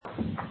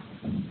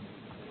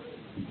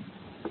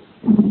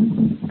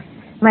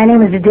My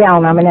name is Adele,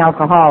 and I'm an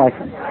alcoholic.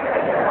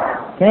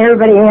 Can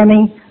everybody hear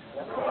me?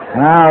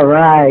 All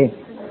right.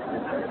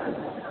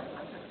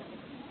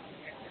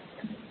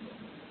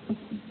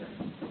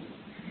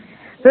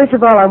 First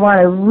of all, I want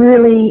to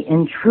really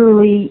and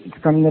truly,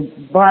 from the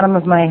bottom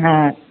of my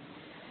heart,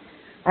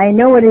 I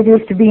know what it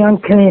is to be on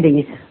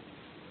committees.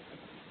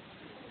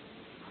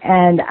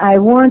 And I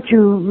want to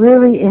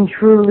really and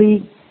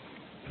truly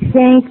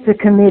thank the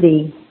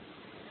committee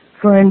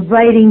for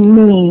inviting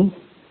me,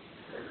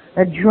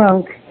 a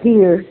drunk,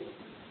 here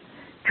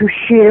to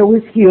share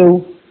with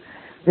you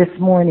this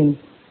morning.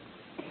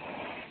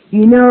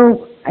 You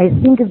know, I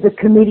think of the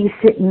committee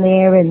sitting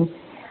there, and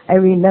I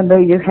remember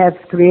you have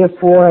 3 or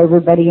 4,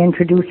 everybody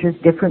introduces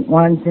different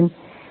ones, and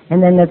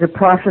then there's a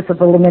process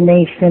of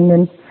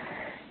elimination,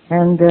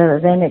 and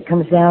then it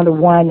comes down to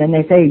one, and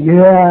they say,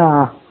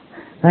 yeah,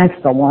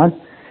 that's the one.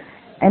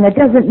 And it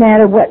doesn't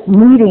matter what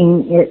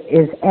meeting it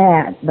is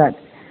at, but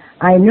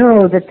I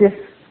know that this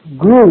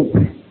group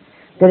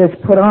that has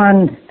put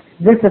on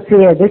this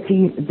affair, this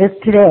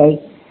today,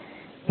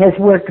 has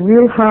worked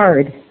real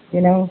hard,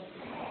 you know.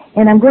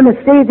 And I'm going to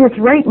say this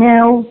right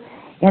now,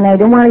 and I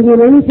don't want to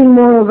hear anything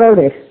more about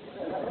it.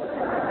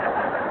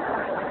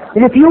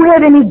 But if you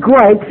have any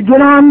gripes,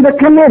 get on the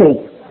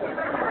committee.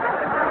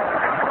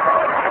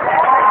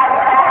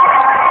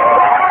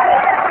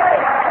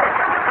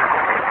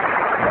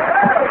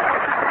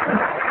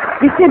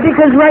 You see,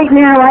 because right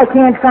now I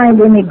can't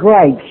find any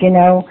gripes, you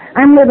know.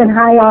 I'm living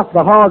high off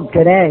the hog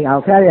today,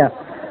 I'll tell you.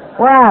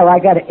 Wow, I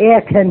got an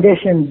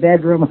air-conditioned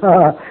bedroom.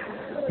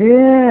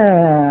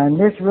 Yeah, and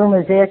this room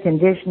is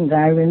air-conditioned,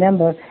 I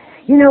remember.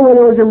 You know,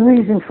 there was a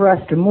reason for us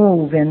to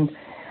move, and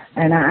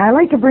I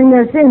like to bring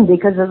this in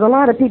because there's a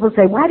lot of people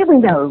say, why do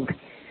we move?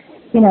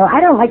 You know, I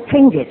don't like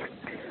changes.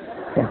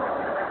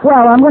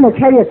 Well, I'm going to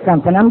tell you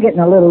something. I'm getting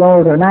a little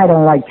older, and I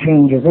don't like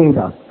changes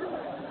either.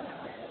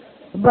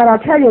 But I'll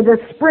tell you, this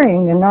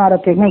spring, in order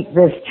to make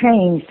this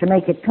change, to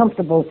make it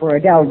comfortable for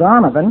Adele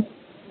Donovan,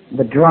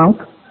 the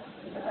drunk,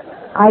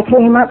 I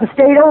came up and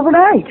stayed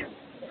overnight.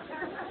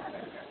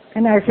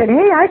 And I said,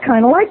 hey, I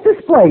kind of like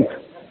this place.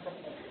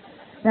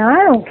 Now,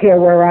 I don't care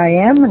where I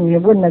am, and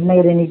it wouldn't have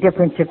made any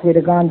difference if we'd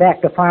have gone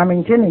back to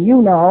Farmington, and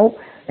you know,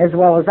 as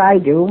well as I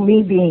do,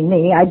 me being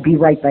me, I'd be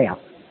right there.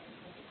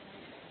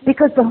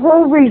 Because the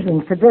whole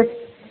reason for this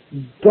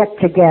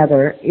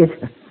get-together is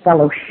the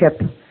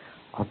fellowship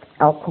of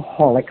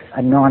Alcoholics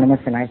Anonymous,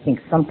 and I think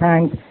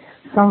sometimes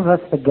some of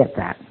us forget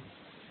that.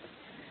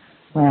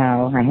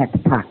 Well, I had to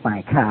park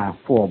my car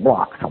 4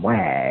 blocks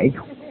away.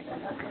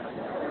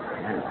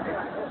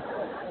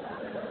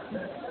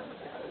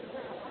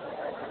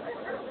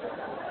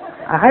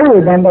 I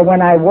remember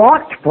when I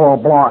walked 4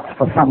 blocks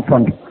for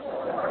something.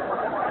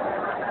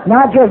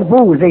 Not just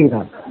booze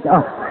either.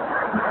 Oh,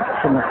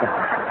 shouldn't have said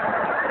that.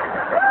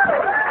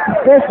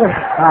 This is,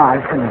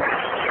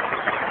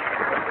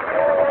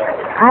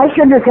 I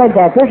shouldn't have said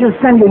that. This is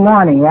Sunday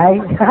morning,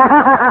 right?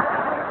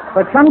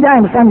 But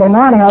sometimes Sunday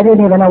morning I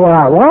didn't even know where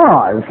I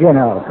was, you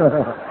know.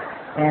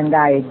 And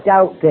I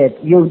doubt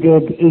that you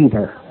did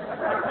either.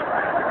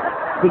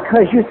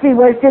 Because, you see,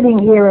 we're sitting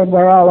here and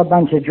we're all a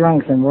bunch of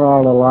drunks and we're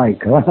all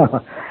alike.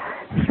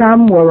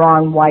 Some were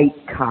on white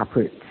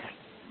carpets.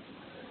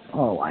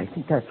 Oh, I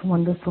think that's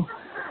wonderful.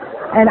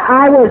 And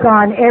I was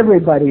on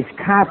everybody's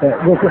carpet.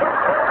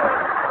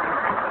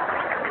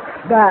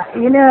 But,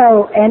 you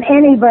know, and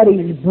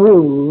anybody's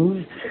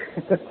bruised.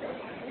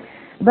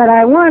 But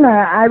I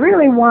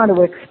really want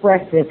to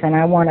express this, and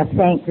I want to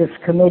thank this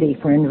committee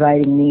for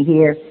inviting me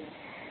here.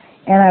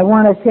 And I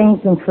want to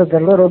thank them for the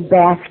little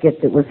basket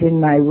that was in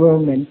my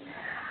room. And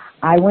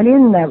I went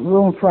in that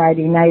room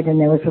Friday night, and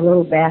there was a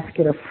little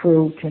basket of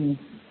fruit, and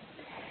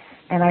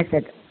I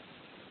said,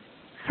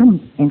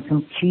 some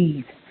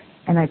cheese.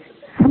 And I said,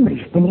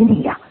 somebody's been in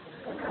here.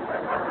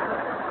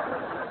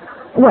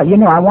 Well, you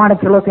know, I wanted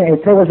to look at it.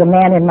 If there was a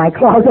man in my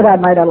closet, I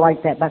might have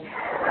liked that. But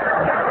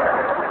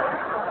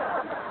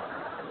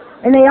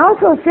and they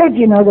also said,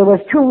 you know, there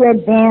was 2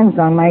 red bands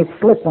on my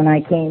slip when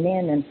I came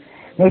in, and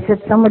they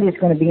said, somebody's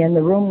going to be in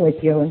the room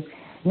with you. And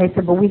they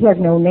said, but we have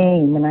no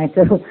name. And I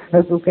said, oh,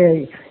 that's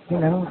okay. You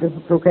know,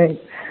 that's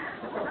okay.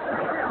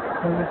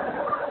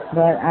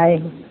 But I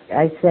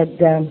said,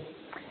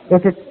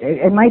 if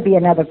it might be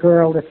another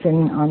girl that's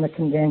on the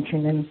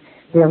convention, and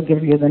they'll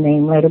give you the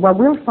name later. Well,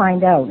 we'll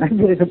find out. I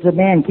said, if it's a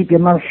man, keep your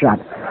mouth shut.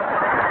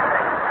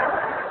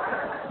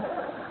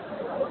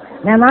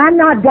 Now, I'm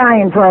not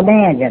dying for a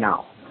man, you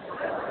know.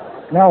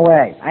 No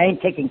way. I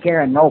ain't taking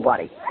care of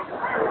nobody.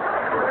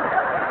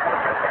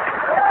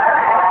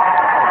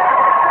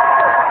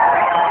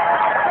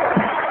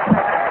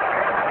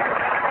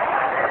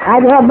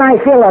 I've had my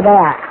fill of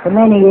that for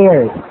many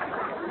years.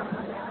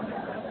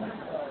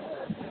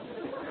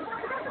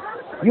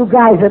 You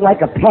guys are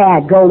like a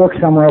pad. Go look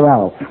somewhere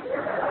else.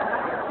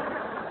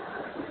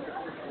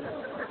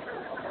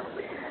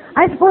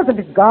 I suppose if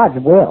it's God's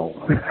will.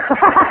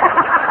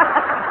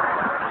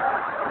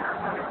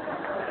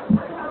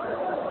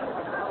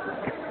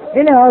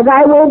 You know,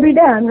 thy will be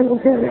done.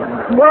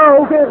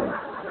 Whoa,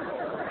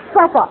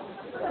 suffer.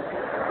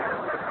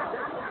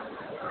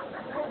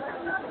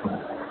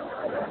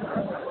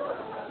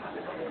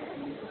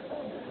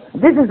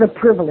 this is a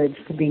privilege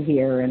to be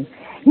here. And,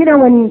 you know,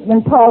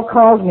 when Paul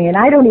called me, and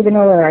I don't even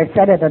know whether I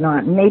said it or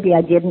not, and maybe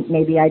I didn't,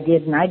 maybe I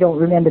did, and I don't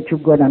remember too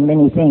good on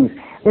many things.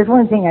 There's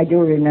one thing I do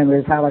remember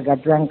is how I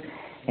got drunk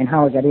and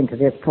how I got into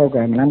this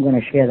program, and I'm going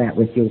to share that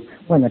with you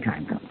when the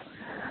time comes.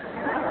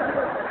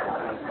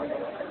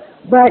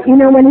 But, you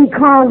know, when he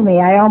called me,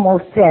 I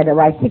almost said,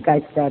 or I think I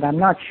said, I'm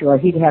not sure,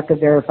 he'd have to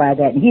verify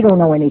that, and he don't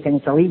know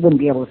anything, so he wouldn't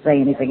be able to say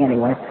anything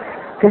anyway,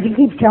 because he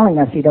keeps telling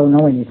us he don't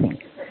know anything.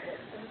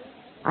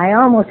 I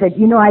almost said,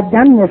 you know, I've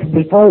done this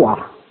before.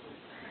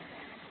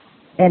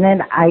 And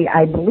then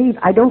I believe,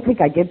 I don't think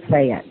I did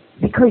say it,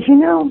 because, you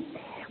know,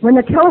 when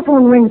the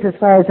telephone rings, as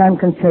far as I'm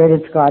concerned,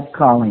 it's God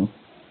calling.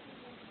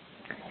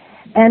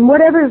 And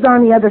whatever's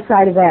on the other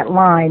side of that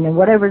line, and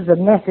whatever's the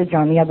message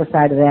on the other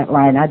side of that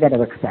line, I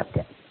better accept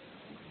it.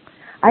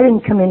 I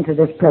didn't come into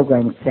this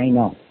program and say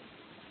no.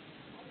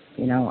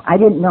 You know, I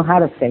didn't know how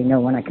to say no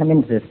when I come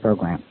into this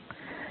program.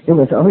 It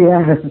was, oh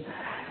yeah,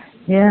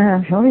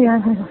 yeah, oh yeah.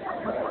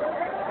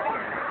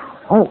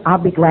 Oh,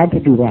 I'll be glad to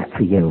do that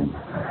for you.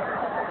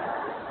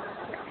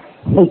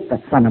 Hate the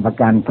son of a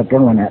gun for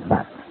doing it,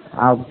 but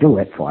I'll do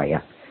it for you.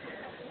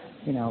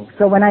 You know,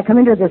 so when I come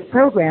into this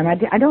program,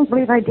 I don't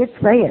believe I did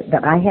say it,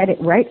 but I had it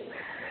right.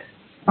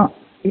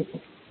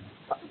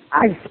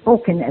 I've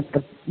spoken at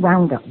the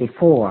roundup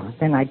before,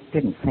 then I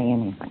didn't say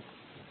anything.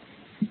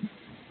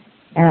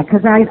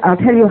 Because I'll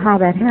tell you how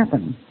that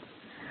happened.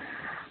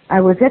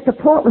 I was at the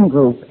Portland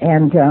group,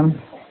 and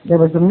there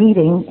was a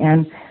meeting,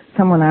 and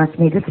someone asked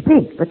me to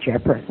speak. The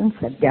chairperson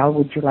said, Del,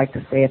 would you like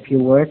to say a few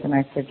words? And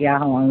I said, yeah,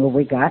 how long have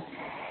we got?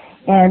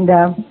 And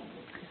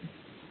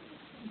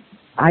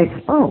I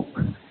spoke.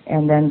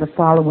 And then the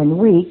following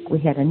week, we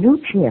had a new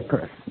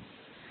chairperson.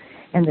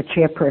 And the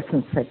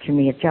chairperson said to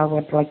me, Del,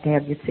 I'd like to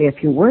have you say a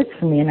few words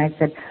for me. And I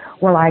said,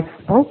 well, I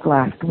spoke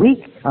last week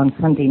on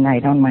Sunday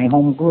night on my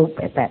home group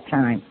at that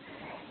time.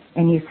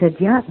 And he said,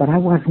 yeah, but I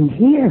wasn't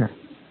here.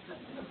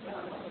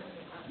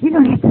 You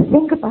don't have to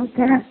think about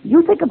that.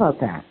 You think about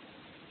that.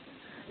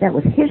 That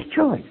was his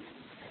choice.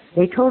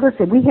 They told us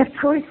that we have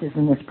choices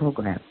in this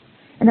program.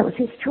 And it was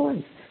his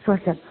choice. So I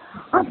said,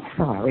 I'm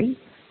sorry.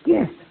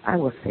 Yes, I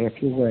will say a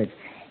few words.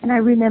 And I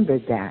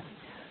remembered that.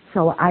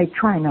 So I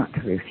try not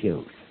to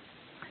refuse,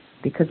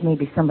 because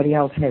maybe somebody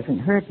else hasn't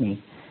heard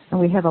me. And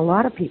we have a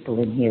lot of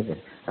people in here that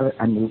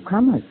are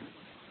newcomers.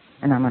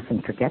 And I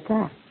mustn't forget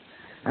that.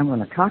 I'm going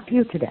to talk to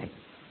you today.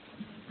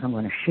 I'm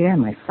going to share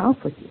myself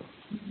with you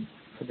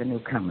for the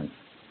newcomers.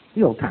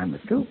 The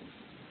old-timers too,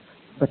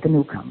 but the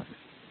newcomers.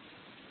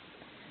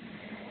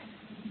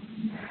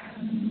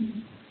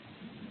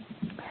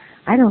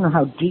 I don't know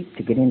how deep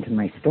to get into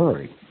my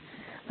story.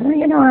 But,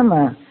 you know,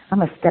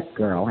 I'm a step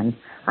girl, and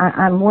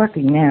I'm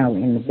working now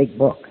in the big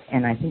book,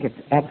 and I think it's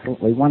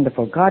absolutely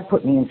wonderful. God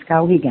put me in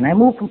Skowhegan. I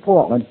moved from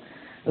Portland.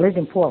 I lived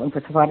in Portland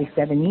for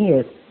 47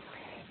 years,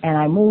 and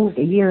I moved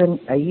a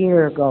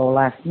year ago,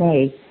 last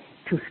May,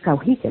 to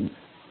Skowhegan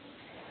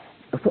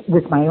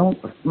with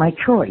my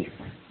choice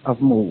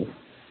of move.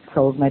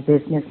 Sold my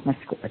business, my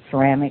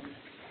ceramics,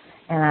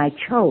 and I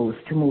chose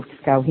to move to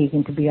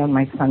Skowhegan to be on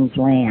my son's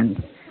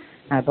land.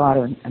 I bought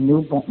a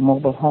new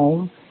mobile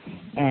home,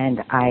 and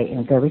I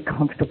am very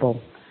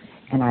comfortable,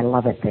 and I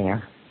love it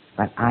there.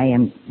 But I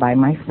am by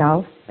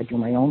myself. I do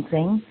my own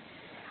thing.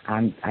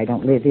 I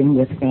don't live in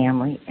with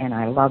family, and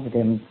I love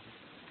them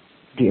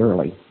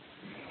dearly.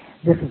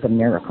 This is a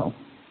miracle.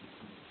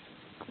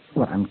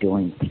 What I'm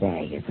doing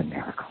today is a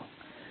miracle.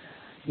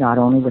 Not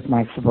only with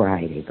my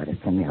sobriety, but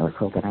it's a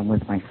miracle that I'm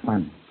with my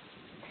son.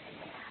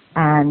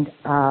 And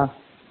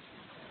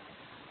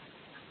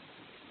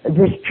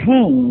this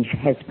change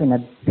has been a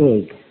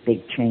big,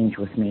 big change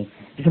with me.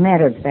 As a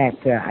matter of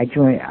fact, I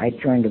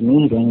joined a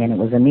meeting, and it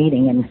was a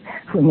meeting, and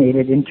we made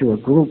it into a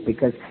group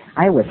because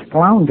I was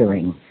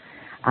floundering.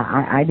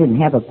 I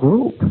didn't have a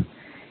group,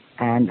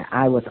 and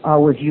I was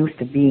always used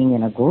to being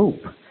in a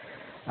group.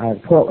 The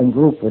Portland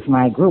group was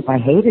my group. I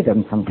hated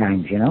them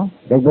sometimes, you know.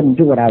 They wouldn't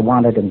do what I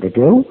wanted them to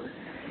do,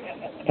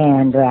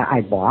 and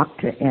I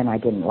balked, and I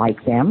didn't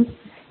like them,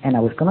 and I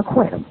was going to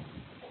quit them.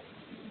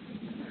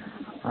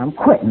 I'm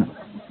quitting them.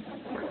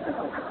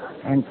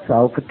 And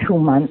so for 2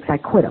 months, I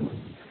quit them.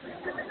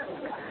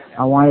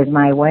 I wanted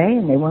my way,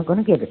 and they weren't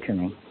going to give it to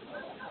me.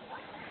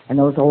 And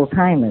those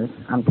old-timers,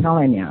 I'm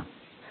telling you,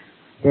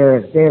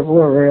 there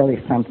were really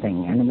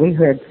something. And we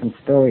heard some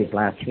stories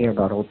last night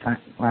about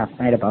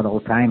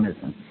old-timers.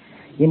 And,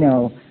 you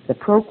know, the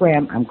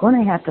program, I'm going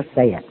to have to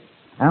say it.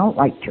 I don't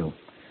like to,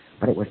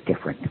 but it was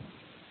different.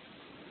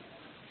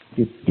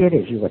 You did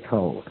as you were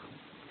told.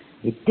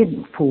 You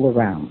didn't fool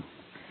around.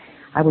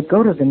 I would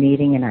go to the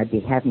meeting, and I'd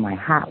be having my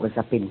heart was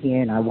up in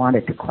here, and I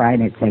wanted to cry,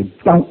 and it'd say,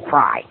 don't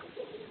cry.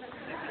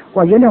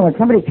 Well, you know, when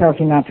somebody tells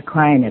you not to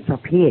cry and it's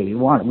up here, you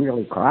want to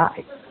really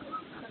cry.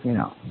 You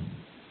know.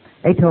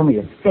 They told me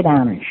to sit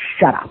down and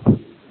shut up.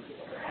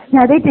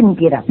 Now, they didn't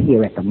get up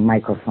here at the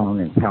microphone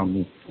and tell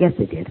me. Yes,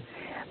 they did.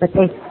 But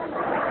yes,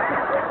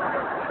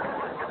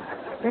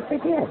 they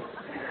did.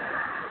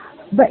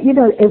 But, you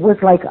know, it was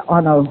like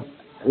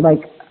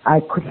I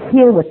could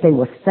hear what they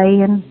were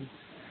saying,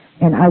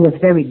 and I was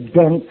very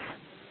dense,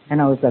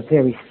 and I was a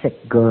very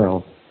sick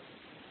girl.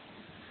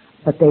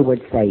 But they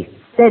would say,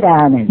 sit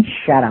down and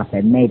shut up,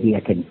 and maybe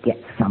you can get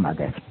some of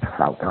this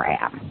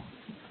program.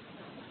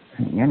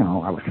 And, you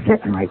know, I was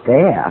sitting right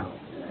there.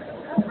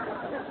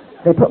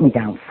 They put me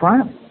down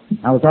front.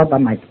 I was all by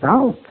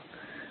myself.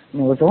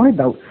 And there was only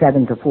about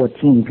 7 to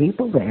 14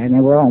 people there, and they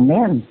were all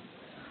men.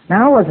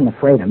 Now, I wasn't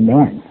afraid of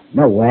men.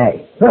 No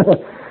way.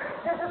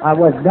 I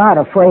was not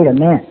afraid of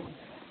men.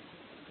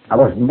 I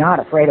was not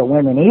afraid of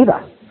women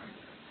either.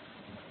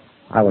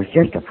 I was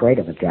just afraid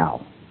of a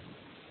gal.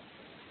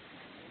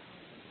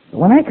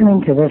 When I come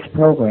into this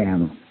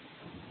program,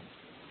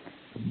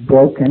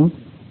 broken,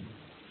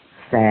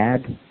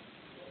 sad,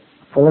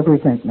 full of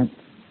resentment,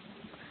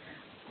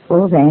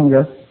 full of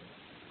anger,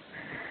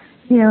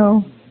 you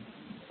know,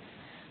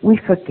 we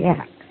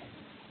forget.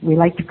 We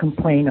like to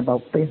complain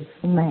about this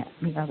and that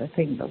and the other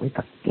thing, but we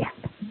forget.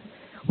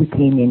 We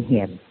came in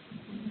here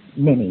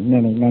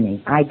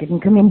many. I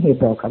didn't come in here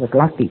broke. I was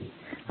lucky.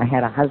 I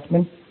had a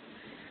husband.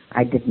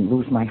 I didn't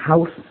lose my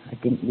house. I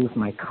didn't lose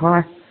my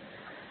car.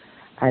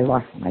 I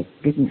lost my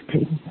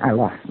dignity. I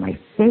lost my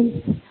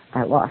faith.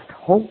 I lost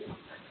hope.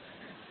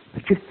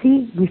 But you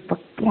see, we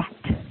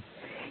forget.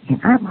 And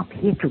I'm up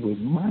here to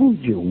remind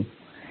you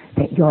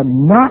that you're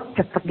not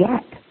to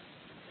forget.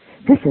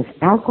 This is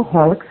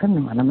Alcoholics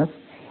Anonymous,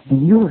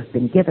 and you have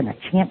been given a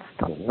chance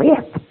to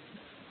live.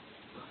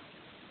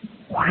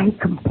 Why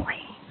complain?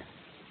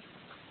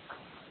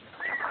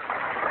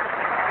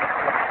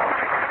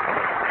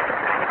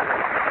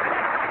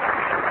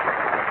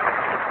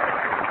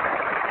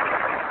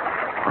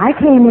 I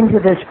came into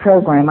this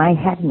program, I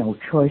had no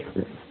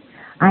choices.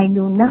 I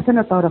knew nothing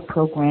about a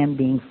program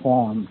being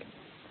formed.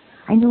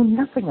 I knew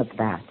nothing of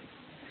that.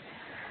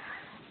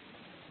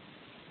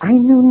 I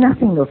knew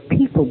nothing of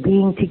people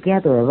being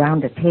together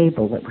around a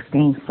table that was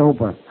staying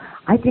sober.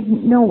 I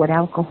didn't know what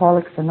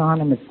Alcoholics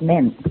Anonymous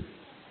meant.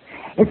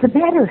 As a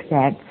matter of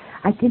fact,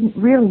 I didn't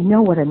really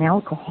know what an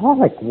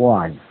alcoholic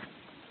was.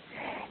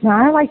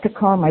 Now, I like to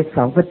call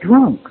myself a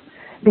drunk,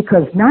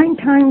 because 9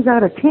 times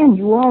out of 10,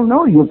 you all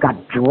know you got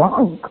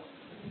drunk.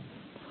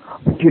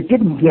 But you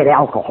didn't get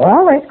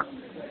alcoholic.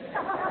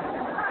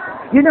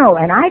 You know,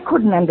 and I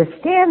couldn't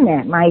understand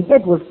that. My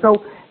head was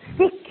so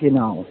thick, you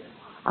know.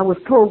 I was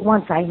told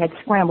once I had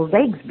scrambled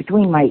eggs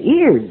between my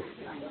ears,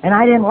 and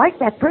I didn't like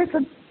that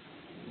person.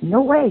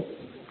 No way.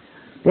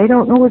 They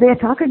don't know who they're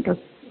talking to.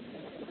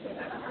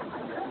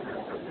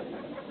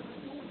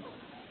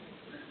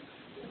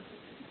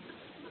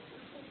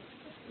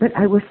 But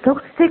I was so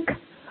sick.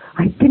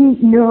 I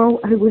didn't know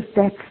I was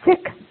that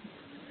sick.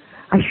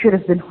 I should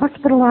have been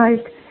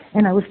hospitalized,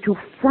 and I was too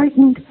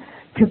frightened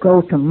to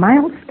go to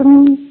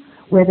Milestone,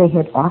 where they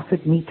had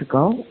offered me to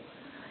go,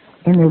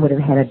 and they would have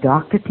had a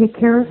doctor take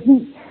care of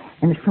me.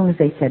 And as soon as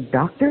they said,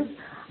 doctor,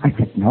 I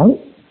said, no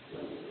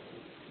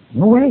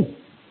way.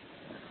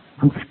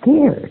 I'm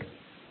scared.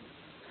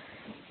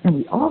 And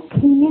we all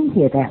came in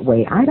here that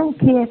way. I don't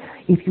care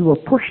if you were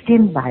pushed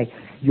in by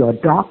your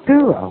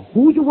doctor or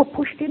who you were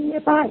pushed in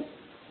there by.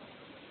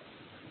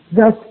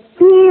 The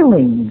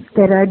feelings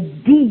that are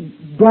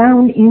deep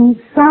down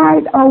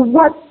inside are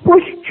what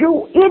pushed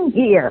you in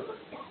here.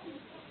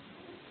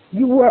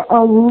 You were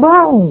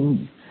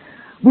alone.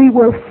 We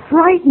were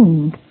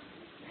frightened.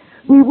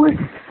 We were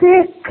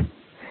sick.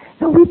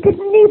 And we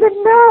didn't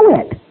even know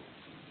it.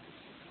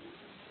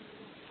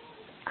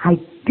 I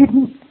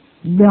didn't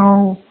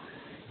know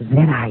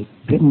that I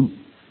didn't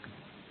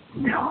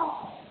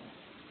know.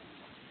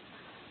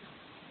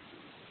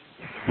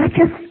 Such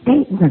a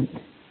statement.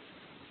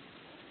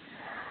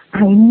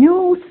 I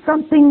knew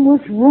something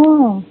was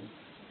wrong.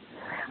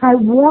 I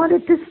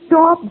wanted to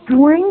stop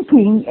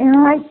drinking, and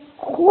I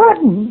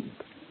couldn't.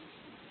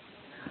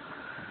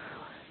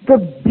 The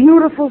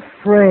beautiful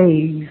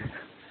phrase,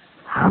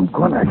 I'm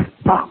going to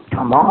stop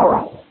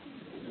tomorrow.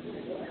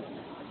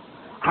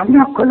 I'm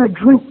not going to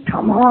drink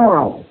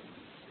tomorrow.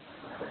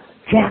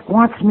 Jack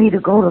wants me to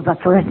go to the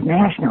First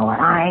National,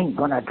 and I ain't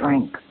going to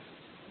drink.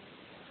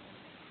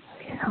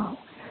 You know,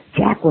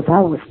 Jack was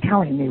always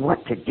telling me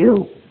what to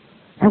do.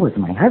 That was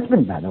my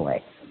husband, by the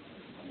way.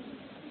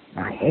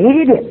 I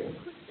hated him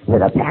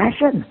with a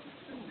passion.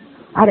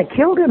 I'd have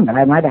killed him, but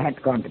I might have had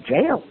to go to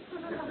jail.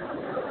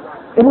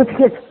 It was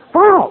his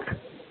fault.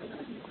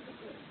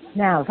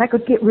 Now, if I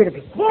could get rid of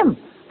him,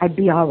 I'd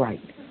be all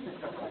right.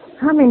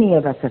 How many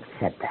of us have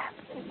said that?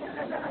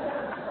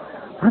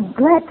 I'm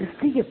glad to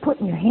see you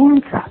putting your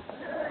hands up.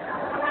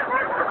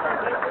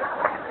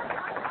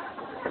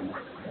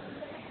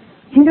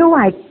 You know,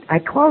 I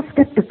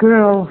 12-stepped a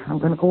girl. I'm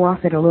going to go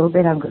off it a little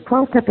bit. I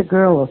 12-stepped a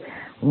girl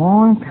a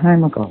long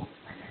time ago.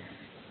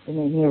 Been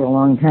in here a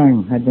long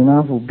time. I've been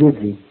awful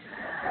busy.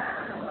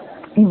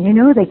 And you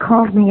know, they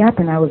called me up,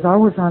 and I was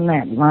always on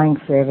that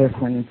line service,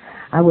 and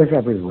I was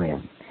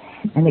everywhere.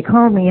 And they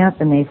called me up,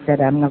 and they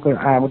said, I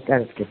would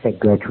just say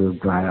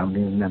Gertrude, I don't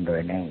even remember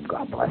her name,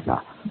 God bless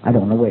her. I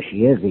don't know where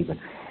she is even.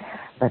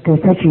 But they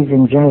said she's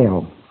in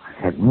jail.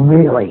 I said,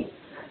 really?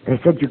 They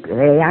said,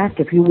 they asked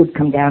if you would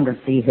come down to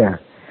see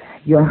her.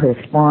 You're her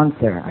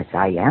sponsor. I said,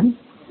 I am?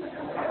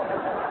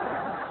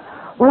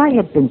 Well, I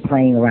had been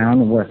playing around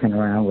and working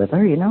around with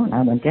her, and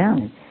I went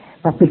down.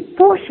 But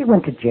before she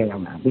went to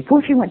jail,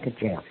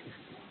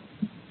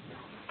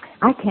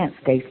 I can't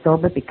stay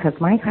sober because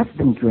my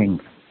husband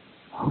drinks.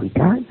 Oh, he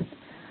does?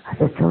 I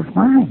said, so's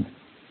mine.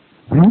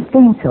 But I'm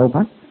staying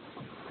sober.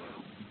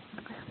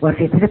 Well,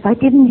 she said, if I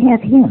didn't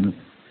have him,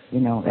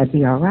 that'd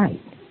be all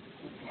right.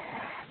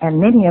 And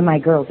many of my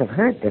girls have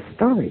heard this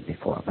story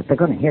before, but they're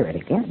going to hear it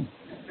again.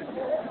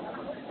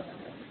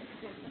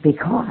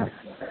 Because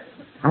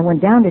I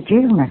went down to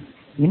jail and,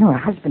 her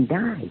husband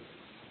died.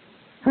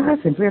 Her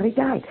husband really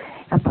died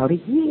about a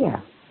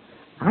year.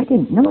 I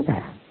didn't know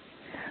that.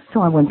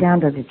 So I went down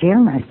to the jail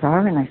and I saw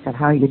her and I said,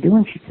 how are you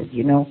doing? She said,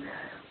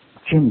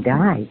 Jim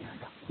died.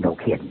 No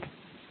kidding.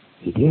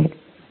 He did?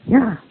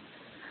 Yeah.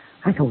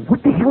 I said,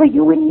 what the hell are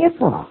you in here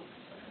for?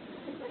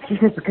 She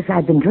said, because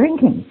I've been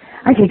drinking.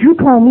 I said, you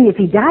told me if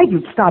he died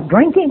you'd stop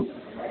drinking.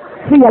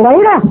 See you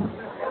later.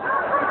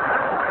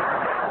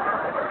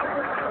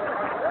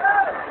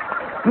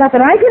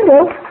 Nothing I can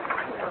do.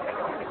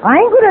 I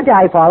ain't gonna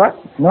die for it.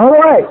 No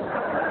way.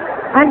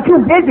 I'm too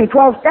busy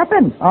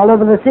 12-stepping all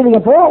over the city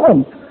of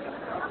Portland.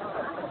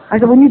 I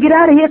said, when you get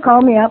out of here,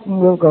 call me up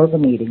and we'll go to the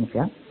meetings,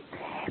 yeah?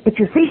 But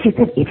you see, she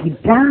said, if he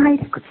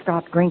died, I could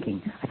stop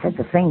drinking. I said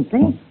the same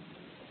thing.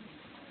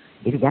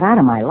 If he got out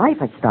of my life,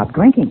 I'd stop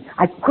drinking.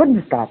 I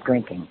couldn't stop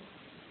drinking.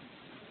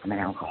 I'm an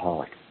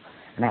alcoholic.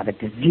 And I have a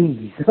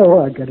disease.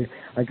 Oh, I got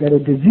a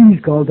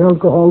disease called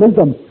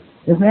alcoholism.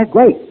 Isn't that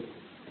great?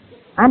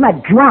 I'm a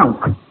drunk.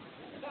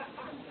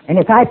 And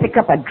if I pick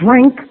up a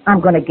drink,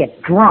 I'm going to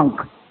get drunk.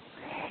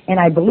 And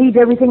I believe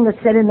everything that's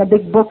said in the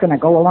big book, and I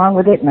go along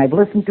with it, and I've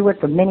listened to it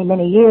for many,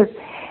 many years.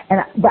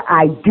 But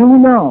I do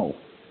know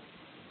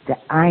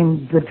that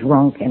I'm the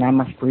drunk, and I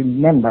must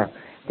remember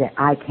that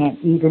I can't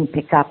even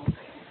pick up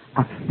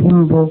a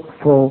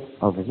thimbleful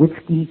of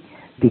whiskey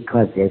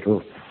because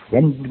it'll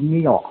send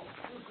me off.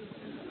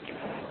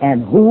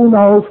 And who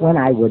knows when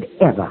I would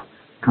ever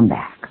come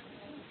back.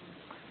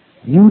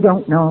 You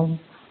don't know.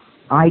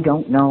 I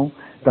don't know.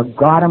 The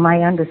God of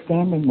my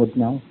understanding would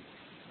know.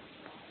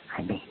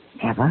 I may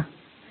never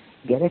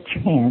get a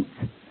chance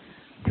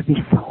to be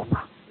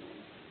sober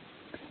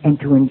and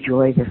to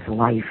enjoy this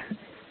life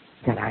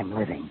that I'm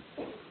living.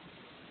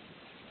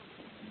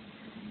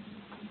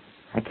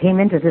 I came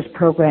into this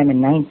program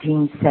in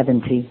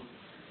 1970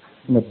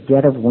 in the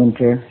dead of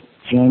winter,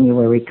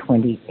 January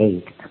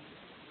 28th.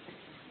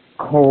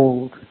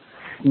 Cold,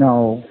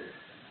 snow,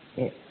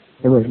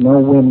 there was no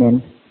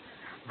women.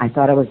 I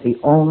thought I was the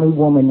only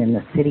woman in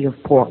the city of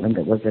Portland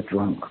that was a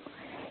drunk.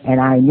 And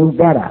I knew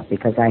better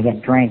because I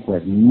had drank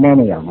with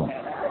many of them.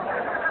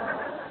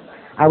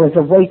 I was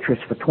a waitress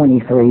for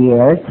 23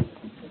 years.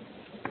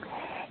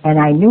 And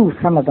I knew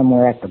some of them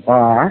were at the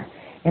bar.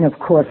 And of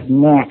course,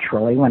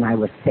 naturally, when I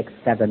was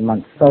 6-7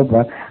 months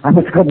sober, I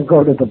was going to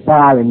go to the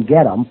bar and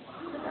get them.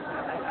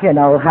 You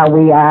know how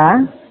we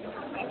are?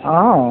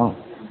 Oh,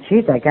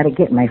 geez, I got to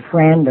get my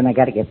friend and I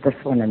got to get this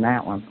one and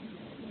that one.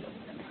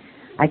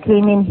 I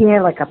came in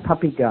here like a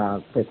puppy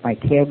dog with my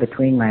tail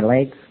between my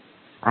legs.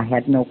 I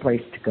had no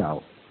place to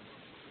go.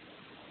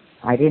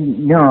 I didn't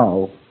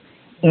know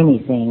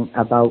anything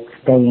about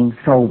staying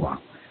sober.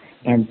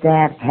 And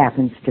that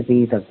happens to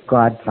be the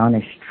God's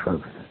honest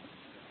truth.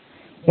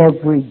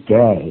 Every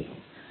day,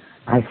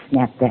 I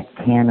snapped that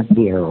can of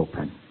beer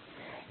open,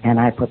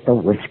 and I put the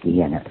whiskey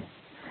in it.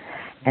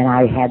 And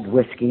I had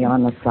whiskey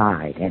on the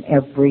side, and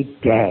every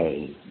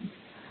day,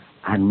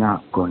 I'm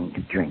not going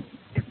to drink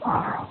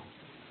tomorrow.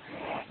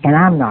 And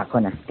I'm not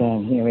going to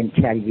stand here and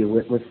tell you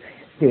it was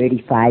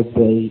 35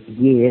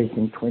 years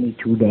and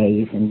 22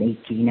 days and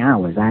 18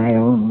 hours. I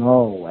don't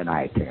know when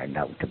I turned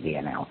out to be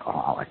an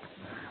alcoholic.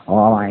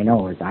 All I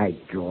know is I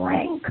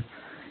drank,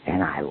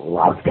 and I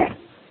loved it.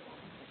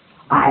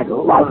 I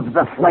loved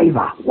the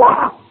flavor.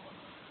 Wow!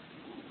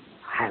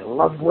 I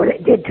loved what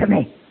it did to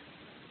me.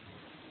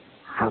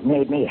 It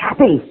made me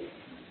happy,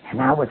 and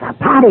I was a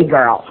party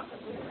girl.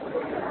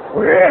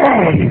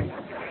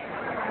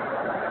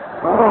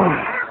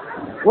 Oh,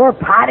 we're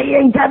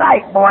partying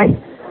tonight, boy.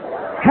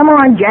 Come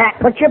on, Jack,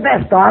 put your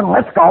vest on,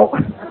 let's go.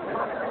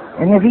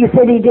 And if he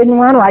said he didn't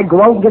want to, I'd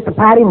go out and get the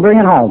party and bring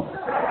it home.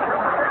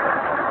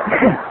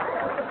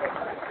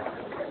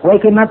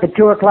 Wake him up at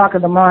 2 o'clock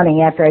in the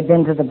morning after I'd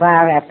been to the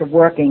bar after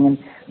working and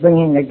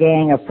bringing a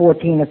gang of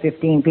 14 or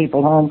 15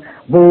 people home.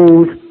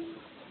 Booze.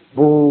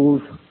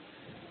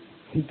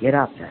 He'd get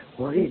up and say,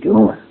 what are you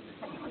doing?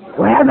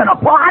 We're having a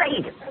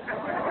party.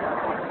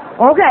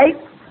 Okay.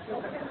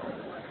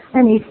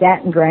 And he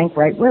sat and drank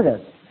right with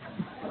us.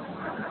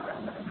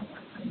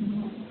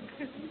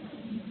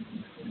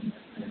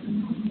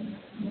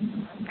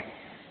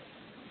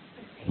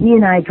 He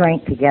and I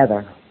drank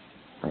together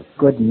for a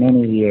good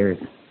many years.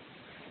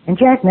 And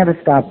Jack never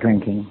stopped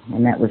drinking,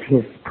 and that was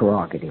his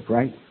prerogative,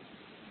 right?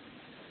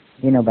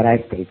 But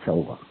I stayed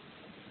sober.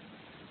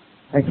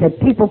 I said,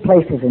 people,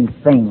 places, and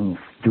things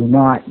do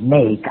not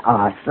make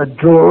us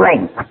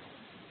drink.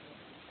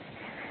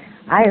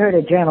 I heard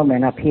a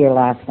gentleman up here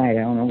last night,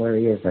 I don't know where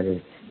he is, but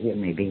it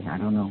may be, I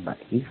don't know, but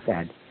he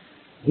said,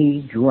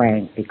 He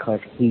drank because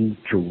he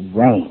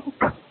drank.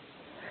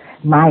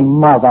 My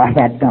mother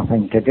had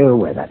nothing to do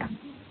with it.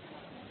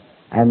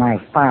 And my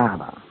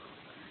father.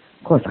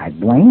 Of course, I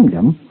blamed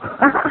him.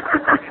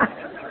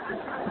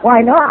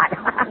 Why not?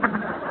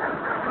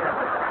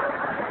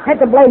 Had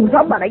to blame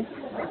somebody.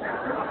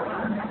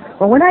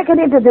 But when I got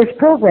into this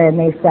program,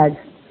 they said,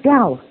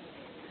 Del,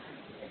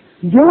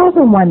 you're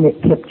the one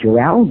that tipped your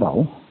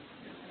elbow.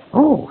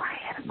 Oh,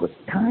 I had a good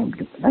time.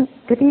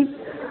 Did he?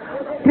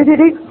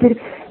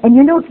 And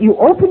you know, you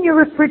open your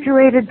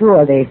refrigerator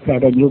door, they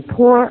said, and you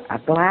pour a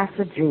glass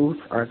of juice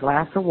or a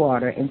glass of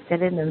water and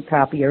set it in the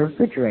top of your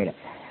refrigerator.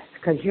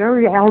 Because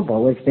your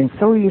elbow has been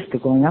so used to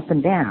going up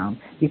and down,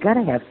 you got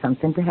to have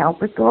something to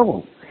help it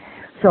go.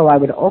 So I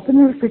would open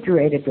the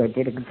refrigerator door,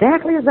 did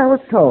exactly as I was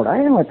told. I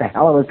didn't know what the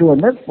hell I was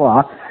doing this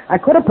for. I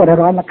could have put it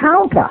on the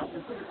counter.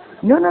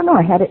 No,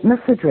 I had it in the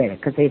refrigerator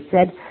because they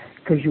said,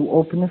 because you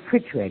open the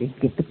refrigerator, you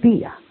get the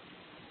beer.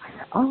 I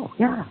said, oh,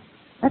 yeah,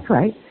 that's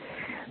right.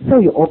 So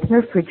you open the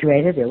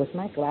refrigerator, there was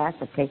my glass,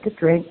 I take a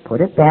drink,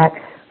 put it back,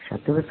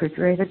 shut the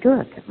refrigerator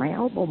door, get my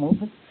elbow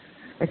moving.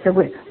 I said,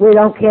 we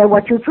don't care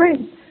what you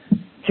drink.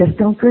 Just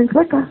don't drink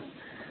liquor.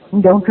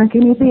 And don't drink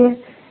any beer.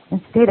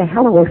 And stay the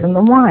hell away from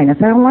the wine. I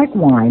said, I don't like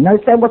wine. They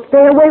said, well,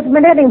 stay away from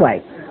it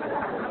anyway.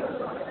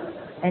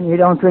 And you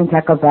don't drink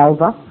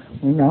Ecovelva,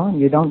 you know, and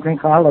you don't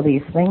drink all of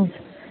these things.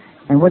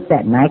 And what's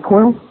that,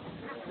 NyQuil?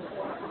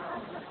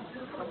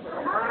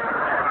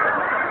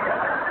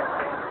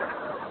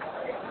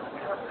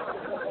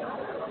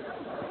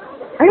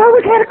 I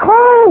always had a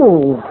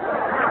cold.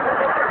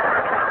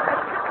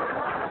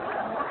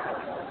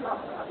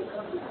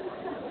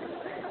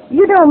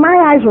 You know,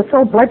 my eyes were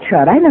so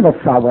bloodshot, I never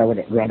saw what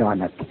it read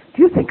on it.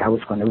 Do you think I was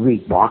going to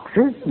read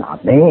boxes?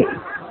 Not me.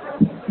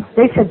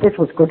 They said this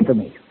was good for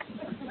me.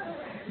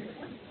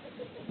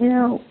 You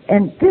know,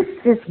 and this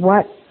is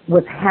what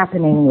was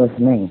happening with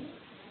me.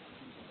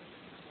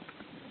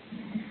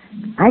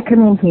 I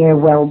come in here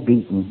well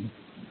beaten.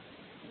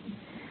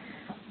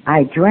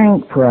 I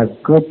drank for a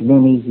good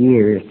many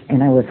years,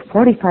 and I was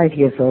 45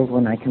 years old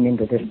when I came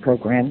into this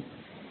program.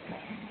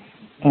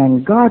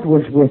 And God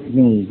was with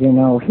me, you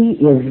know. He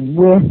is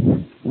with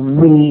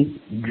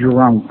we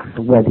drunks,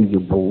 whether you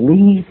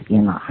believe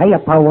in a higher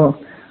power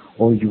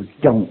or you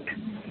don't.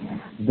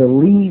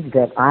 Believe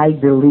that I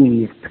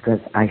believe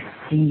because I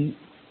see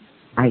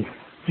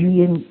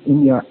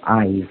in your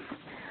eyes.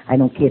 I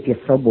don't care if you're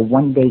sober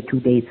 1 day, 2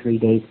 days, 3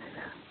 days,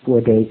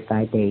 4 days,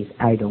 5 days.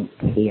 I don't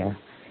care.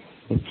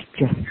 It's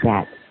just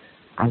that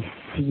I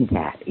see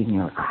that in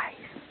your eyes.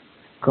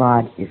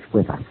 God is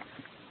with us.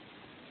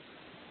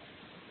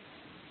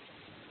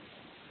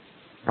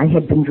 I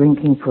had been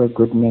drinking for a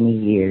good many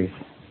years,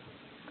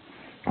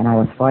 and I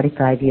was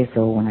 45 years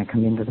old when I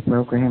come into the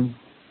program,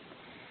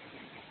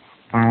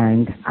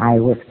 and I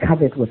was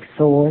covered with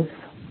sores.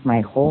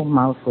 My whole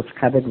mouth was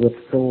covered with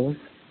sores,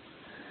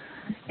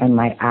 and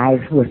my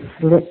eyes were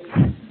slits.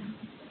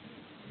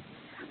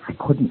 I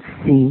couldn't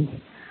see.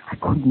 I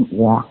couldn't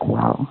walk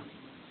well,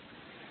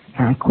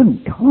 and I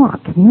couldn't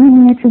talk. Can you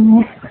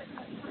imagine that?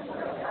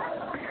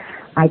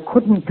 I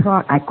couldn't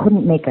talk. I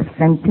couldn't make a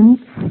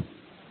sentence.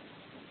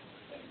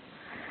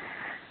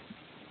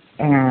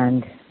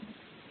 And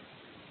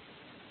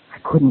I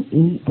couldn't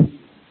eat,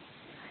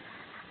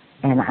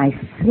 and I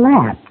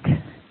slept.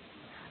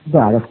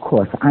 But, of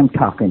course, I'm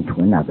talking to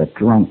another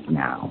drunk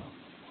now.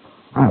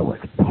 I was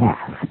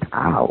passed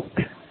out.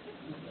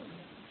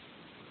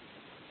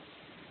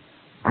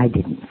 I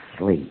didn't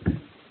sleep.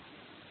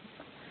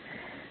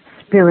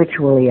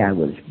 Spiritually, I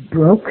was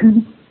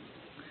broken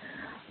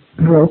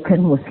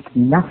with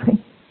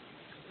nothing.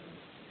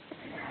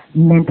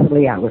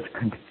 Mentally, I was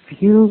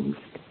confused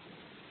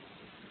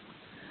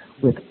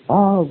with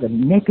all the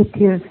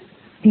negative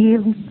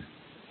feelings.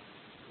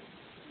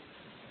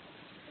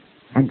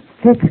 And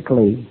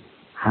physically,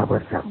 I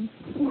was a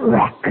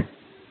wreck.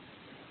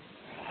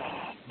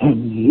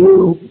 And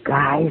you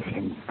guys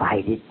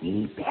invited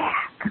me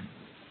back.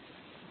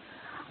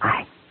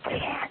 I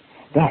can't.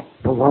 That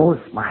blows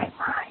my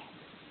mind.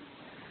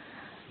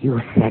 You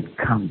said,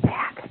 come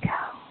back,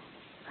 Adele.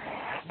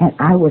 And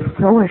I was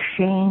so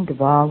ashamed of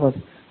all of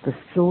the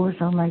sores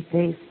on my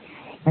face.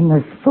 And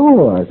the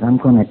sores, I'm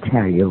going to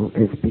tell you,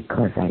 is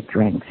because I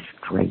drank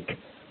straight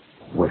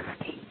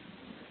whiskey.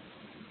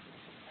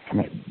 And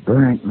it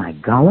burnt my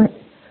gullet.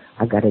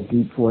 I got a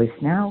deep voice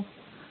now,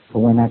 but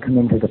when I come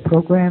into the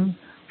program,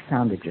 I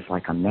sounded just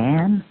like a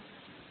man.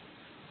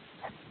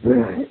 It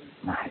burnt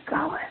my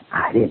gullet.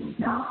 I didn't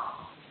know.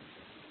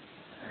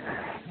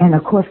 And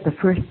of course, the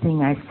first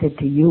thing I said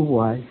to you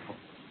was,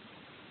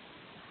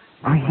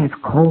 I have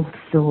cold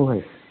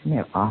sores, and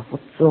they're awful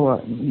sore.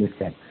 And you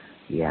said,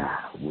 yeah,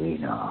 we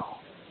know.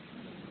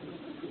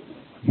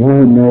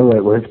 You knew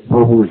it was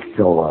booze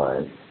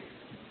sores.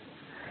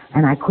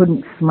 And I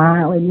couldn't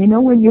smile. And you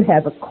know when you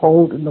have a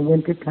cold in the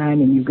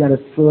wintertime and you've got a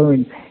sore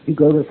and you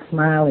go to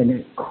smile and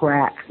it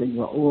cracks and you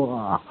go,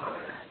 oh.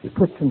 You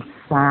put some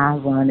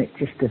salve on it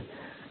just to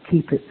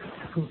keep it,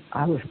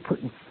 I was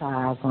putting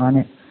salve on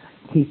it,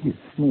 keep it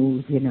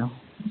smooth, you know.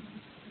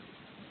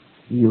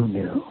 you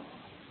knew.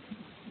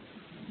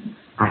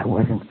 I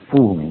wasn't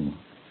fooling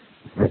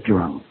the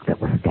drunk that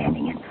was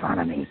standing in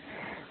front of me.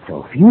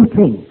 So if you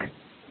think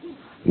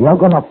you're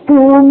going to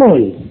fool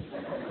me,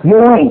 you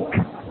ain't.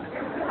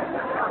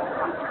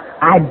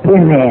 I've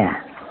been there.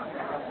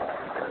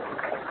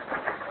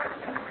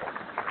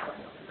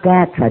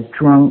 That's a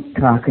drunk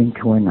talking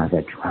to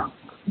another drunk.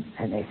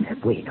 And they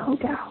said, we no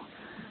doubt.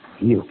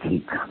 You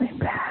keep coming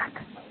back.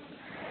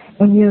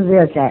 And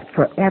there's that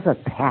forever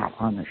pat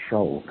on the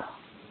shoulder.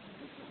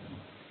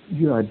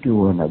 You're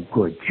doing a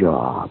good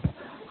job.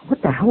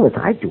 What the hell was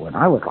I doing?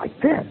 I was like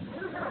this.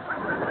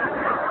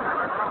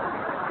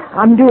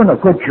 I'm doing a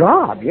good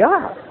job,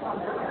 yeah.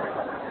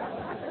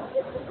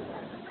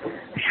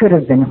 Should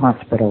have been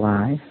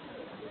hospitalized.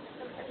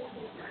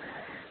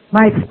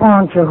 My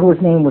sponsor, whose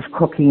name was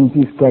Cookie, and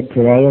he's dead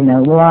today, and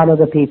a lot of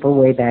the people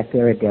way back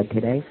there are dead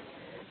today,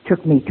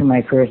 took me to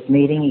my first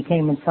meeting. He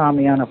came and saw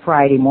me on a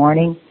Friday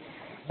morning,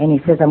 and he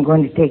says, I'm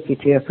going to take you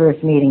to your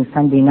first meeting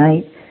Sunday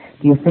night.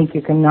 Do you think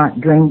you can not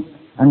drink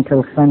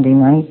until Sunday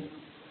night?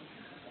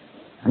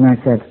 And I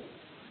said,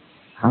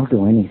 I'll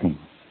do anything.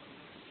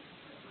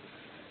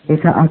 He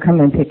said, I'll come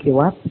and pick you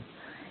up,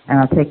 and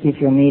I'll take you to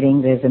your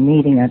meeting. There's a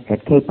meeting at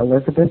Cape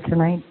Elizabeth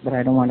tonight, but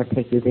I don't want to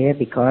take you there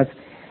because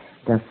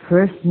the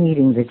first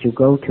meeting that you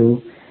go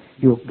to,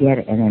 you'll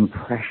get an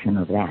impression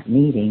of that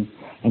meeting,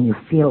 and you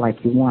feel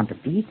like you want to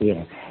be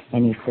there.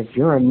 And he says,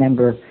 you'll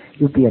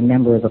be a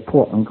member of the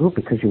Portland group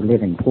because you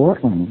live in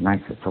Portland. And I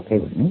said, it's okay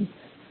with me.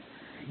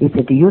 He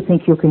said, do you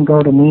think you can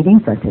go to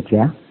meetings? I said,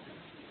 yeah.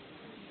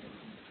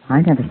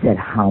 I never said,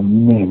 how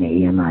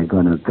many am I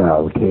going to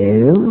go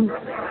to?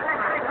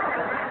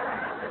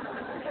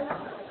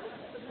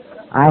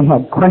 I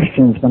had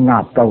questions, but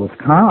not those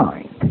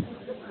kind.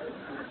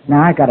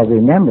 Now, I got to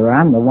remember,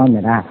 I'm the one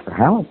that asked for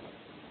help.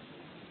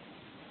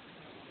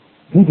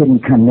 He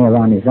didn't come there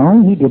on his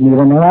own. He didn't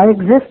even know I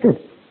existed.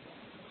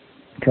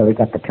 Until he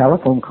got the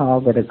telephone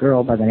call that a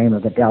girl by the name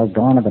of Adele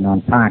Donovan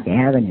on Park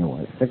Avenue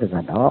was sick as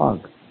a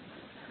dog.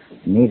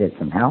 Needed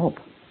some help.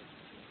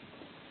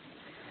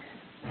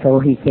 So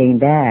he came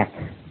back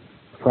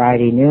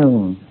Friday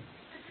noon,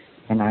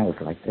 and I was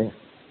like this.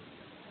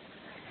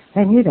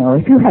 And,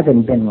 if you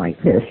haven't been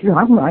like this,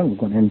 I'm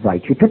going to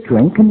invite you to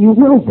drink, and you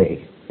will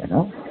be,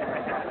 You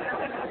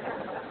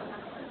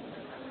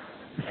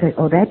say,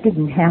 oh, that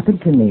didn't happen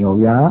to me, oh,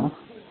 yeah?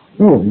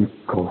 Well, you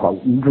go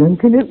out and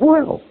drink, and it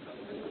will.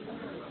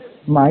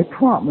 My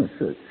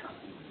promises.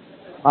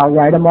 I'll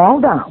write them all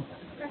down.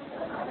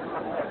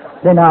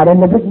 They're not in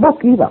the big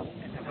book either.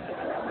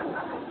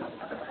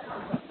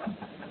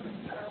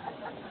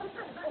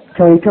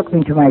 So he took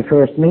me to my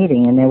first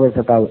meeting, and there was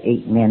about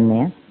 8 men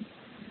there.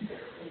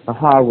 The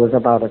hall was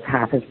about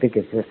half as big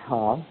as this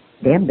hall.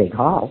 Damn big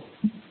hall.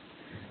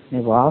 They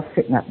were all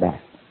sitting up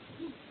there.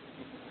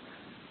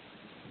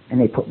 And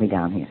they put me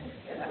down here.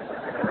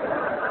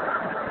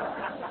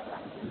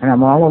 And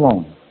I'm all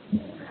alone.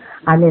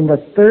 I'm in the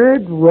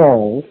 3rd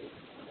row,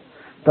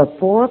 the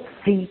 4th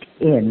seat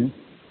in,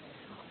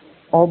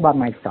 all by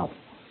myself.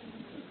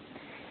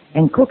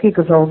 And Cookie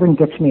goes over and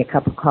gets me a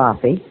cup of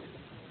coffee,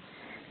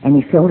 and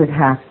he filled it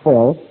half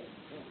full,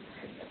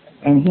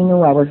 and he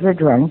knew I was a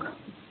drunk.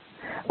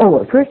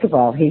 Oh, first of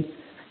all, he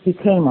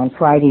came on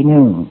Friday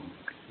noon.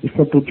 He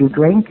said, did you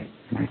drink?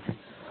 And I said,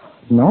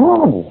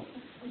 no.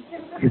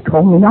 You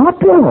told me not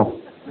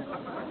to.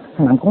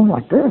 And I'm going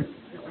like this.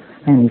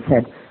 And he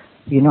said,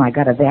 I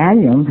got a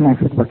Valium. And I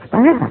said, what's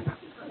that?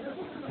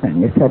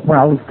 And he said,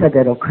 well, he said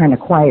it'll kind of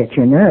quiet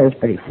your nerves,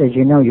 but he says,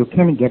 you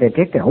can get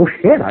addicted. Oh,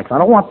 shit, I said, I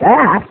don't want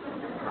that.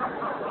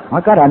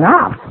 I got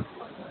enough.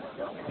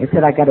 He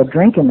said, I got a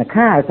drink in the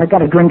car. I said, I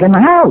got a drink in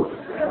the house.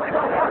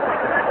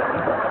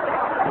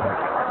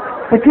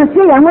 But you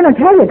see, I'm going to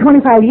tell you,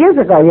 25 years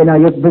ago,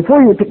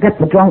 before you get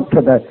the drunk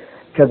to the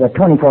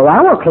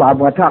 24-hour club,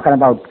 we're talking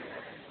about,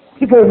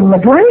 you gave him a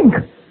drink.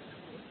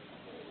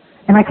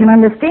 And I can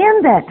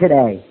understand that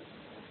today.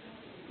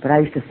 But I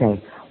used to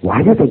say,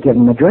 why did they give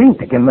him a drink?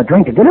 They give him a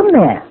drink to get him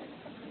there.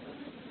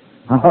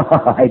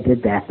 Oh, I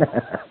did that.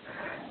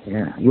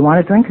 Yeah. You want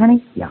a drink,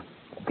 honey? Yeah.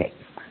 Okay.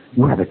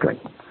 You have a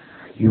drink.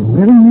 You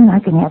really mean I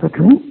can have a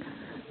drink?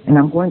 And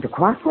I'm going to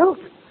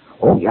Crossroads?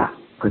 Oh, yeah.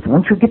 Because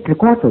once you get to the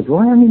Crossroads, you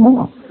won't have any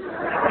more.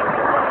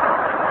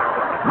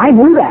 I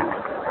knew that.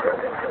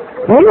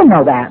 They didn't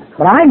know that,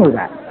 but I knew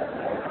that.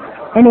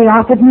 And he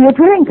offered me a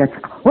drink. I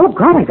said, oh,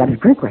 God, I got a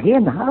drink right here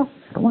in the house.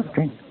 I don't want a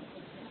drink.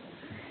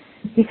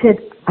 He said,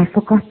 I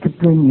forgot to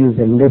bring you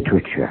the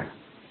literature.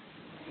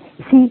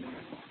 See,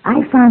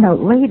 I found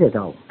out later,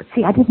 though. But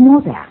see, I didn't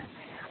know that.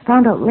 I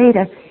found out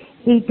later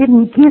he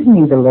didn't give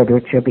me the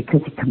literature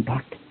because he'd come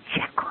back to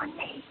check on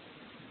me.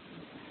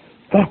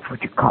 That's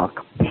what you call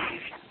compassion.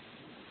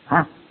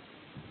 Huh?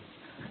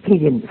 He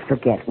didn't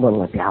forget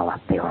little Adele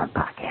up there on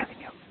Park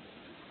Avenue.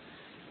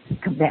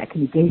 He'd come back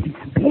and he gave me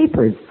some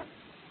papers.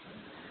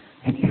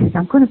 And he said,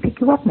 I'm going to pick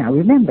you up now.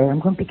 Remember, I'm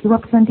going to pick you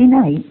up Sunday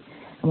night.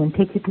 I'm going to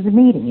take you to the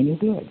meeting. And he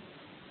did.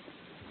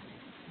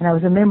 And I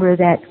was a member of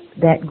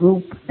that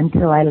group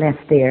until I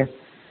left there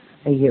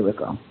a year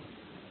ago.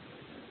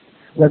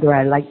 whether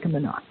I liked them or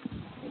not.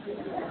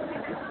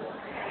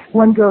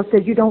 One girl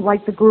said, "You don't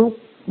like the group?"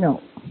 "No."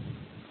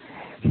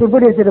 She said,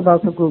 "What is it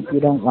about the group you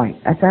don't like?"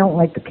 I said, "I don't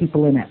like the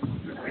people in it."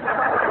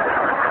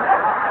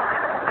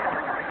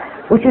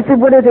 Well, she said,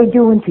 "What are they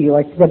doing to you?"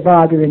 I said, "They're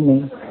bothering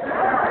me."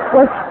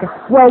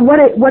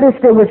 What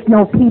if there was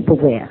no people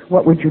there?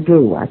 What would you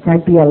do? I said,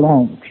 "I'd be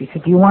alone." She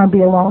said, "Do you want to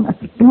be alone?" I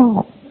said,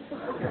 "No.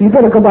 You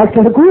better go back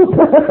to the group."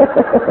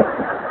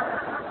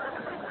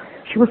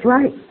 She was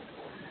right.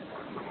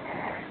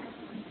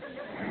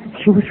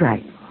 She was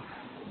right.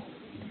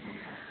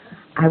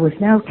 I was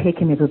now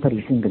taking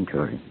everybody's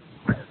inventory,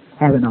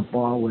 having a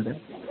ball with it.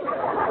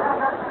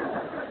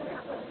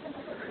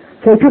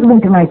 So I took him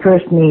into my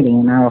first meeting,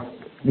 and I'll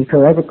be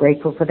forever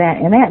grateful for that.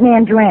 And that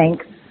man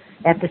drank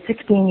after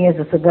 16 years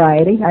of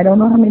sobriety. I don't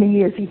know how many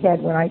years he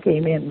had when I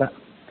came in, but,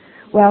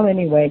 well,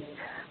 anyway,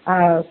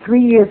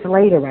 3 years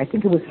later, I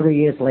think it was 3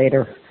 years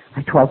later,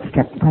 I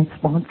 12-stepped my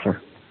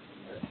sponsor.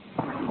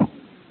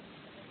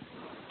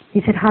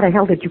 He said, "How the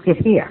hell did you get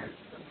here?"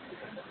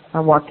 I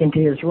walked into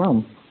his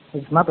room.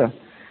 His mother,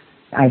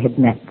 I had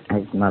met.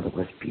 His mother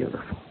was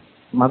beautiful.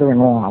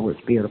 Mother-in-law was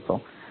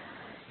beautiful.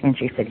 And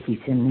she said, "He's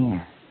in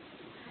there.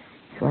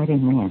 He's right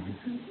in there."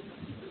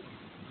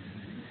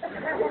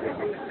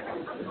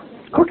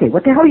 "Cookie,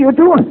 what the hell are you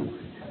doing?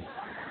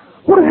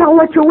 Who the hell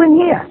let you in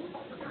here?"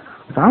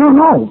 I said, "I don't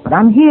know, but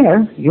I'm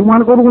here. You want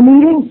to go to a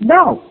meeting?"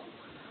 "No."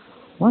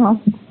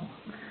 Well,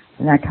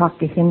 and I talked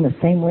to him the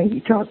same way he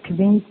talked to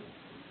me.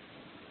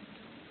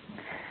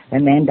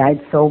 That man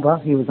died sober.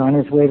 He was on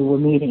his way to a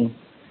meeting,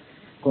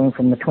 going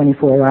from the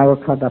 24-hour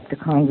club up to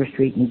Congress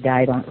Street, and he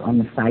died on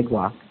the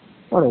sidewalk.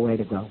 What a way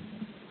to go.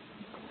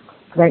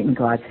 Right in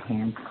God's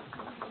hands.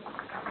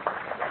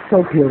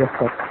 So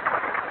beautiful.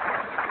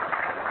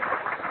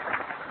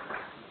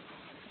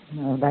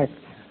 No, that's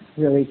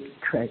really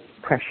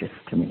precious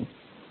to me.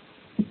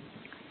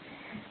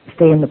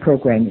 Stay in the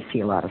program, you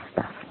see a lot of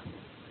stuff.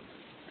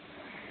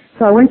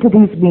 So I went to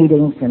these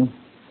meetings and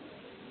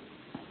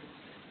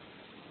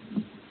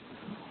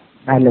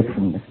I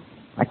listened.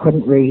 I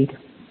couldn't read.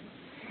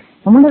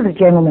 And one of the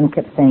gentlemen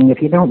kept saying,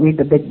 "If you don't read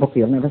the big book,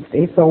 you'll never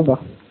stay sober."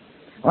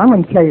 Well, I'm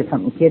going to tell you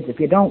something, kids. If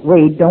you don't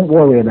read, don't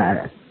worry about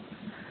it.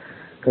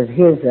 Because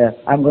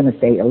I'm going to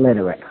say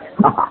illiterate.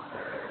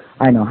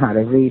 I know how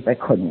to read, but I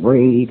couldn't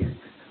read.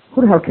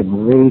 Who the hell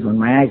can read when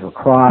my eyes were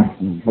crossed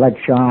and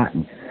bloodshot?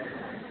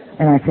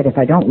 And I said, if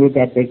I don't read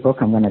that big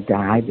book, I'm going to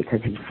die,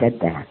 because he said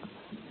that.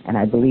 And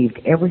I believed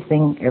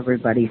everything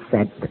everybody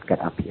said that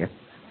got up here.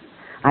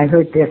 I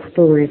heard their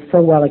stories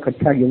so well I could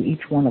tell you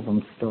each one of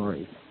them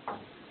stories.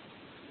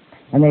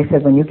 And they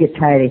said, when you get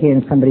tired of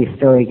hearing somebody's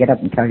story, get up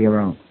and tell your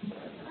own.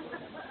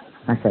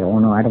 I said, oh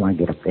no, I don't want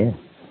to get up there.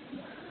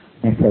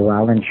 They said,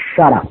 well then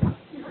shut up.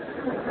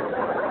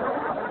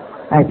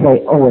 I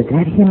say, oh, is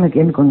that him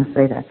again going to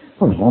say that?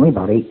 Oh, there's only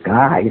about 8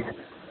 guys.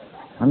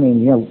 I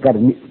mean, got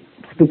to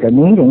speak a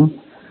meeting.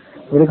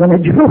 What are they going to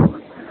do?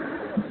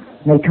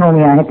 And they told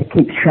me I had to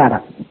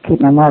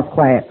keep my mouth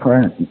quiet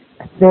for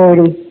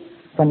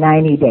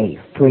 90 days,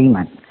 3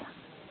 months.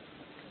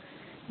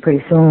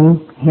 Pretty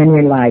soon,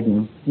 Henry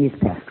Lyden, he's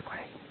passed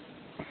away.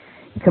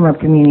 He came up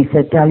to me and he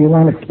said, Del, you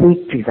want to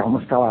speak? Geez, I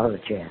almost fell out of the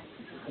chair.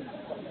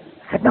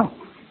 I said, no.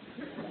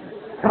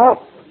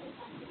 No.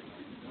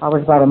 I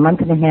was about a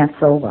month and a half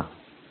sober.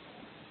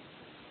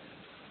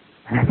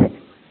 And I said,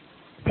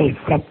 they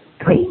said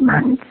 3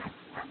 months.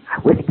 I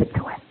whispered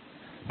to him,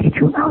 did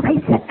you know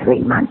they said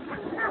 3 months?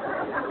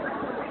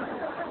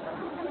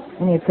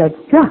 And he said,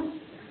 yeah,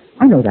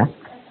 I know that.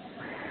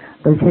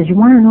 But he says, you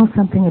want to know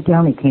something,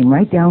 Adele? He came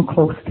right down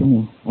close to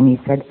me. And he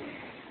said,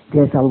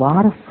 there's a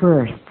lot of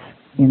firsts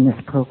in this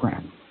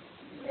program.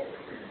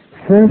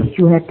 First,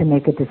 you had to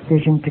make a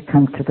decision to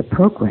come to the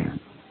program.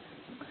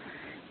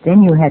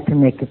 Then you had to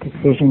make a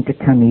decision to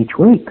come each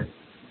week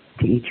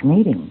to each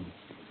meeting.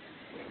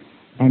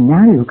 And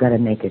now you've got to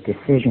make a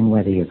decision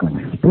whether you're going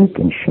to speak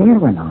and share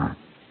or not.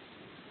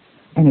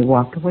 And he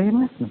walked away and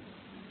listened.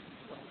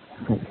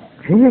 I said,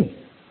 gee.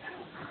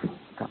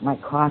 Got my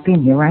coffee,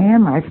 and here I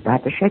am. I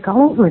start to shake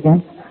all over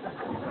again.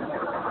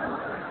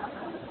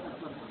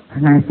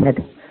 And I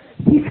said,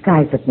 these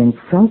guys have been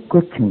so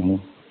good to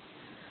me.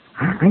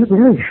 I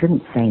really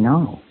shouldn't say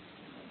no.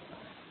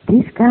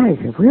 These guys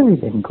have really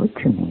been good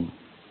to me.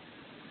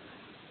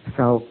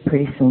 So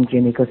pretty soon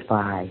Jimmy goes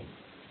by.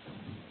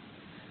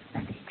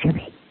 I said,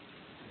 Jimmy.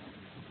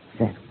 He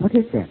said, what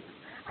is it?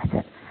 I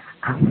said,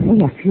 I'll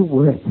say a few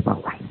words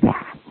about like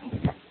that. He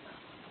said,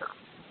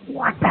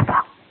 wonderful.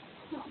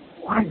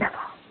 Wonderful.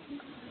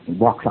 He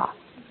walks off.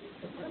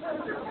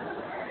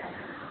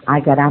 I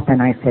got up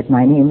and I said,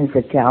 my name is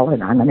Adele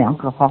and I'm an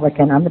alcoholic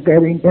and I'm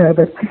very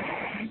nervous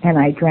and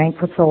I drank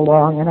for so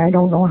long and I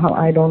don't know.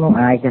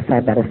 I guess I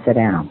better sit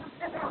down.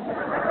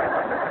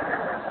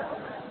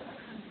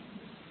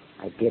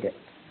 I did it.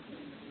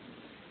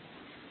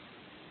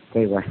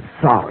 They were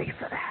sorry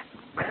for that.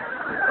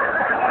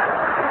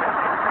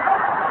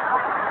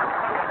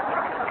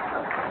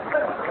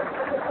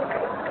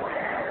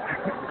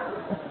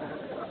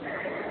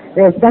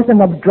 There's nothing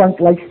a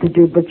drunk likes to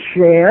do but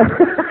share.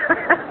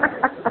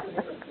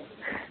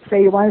 So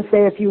you want to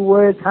say a few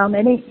words? How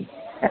many?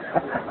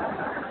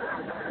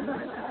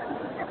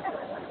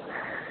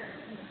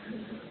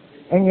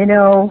 And you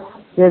know,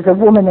 there's a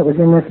woman that was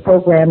in this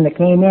program that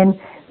came in.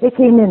 They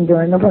came in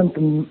during the month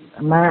of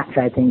March,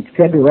 I think,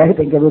 February. I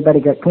think everybody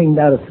got cleaned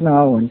out of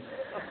snow, and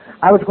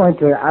I was going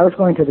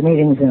to the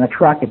meetings in a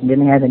truck and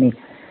didn't have any.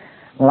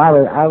 Well, I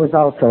was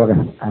also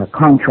a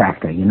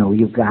contractor, you know,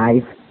 you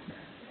guys.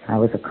 I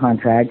was a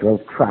contractor,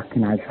 drove truck,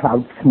 and I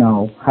plowed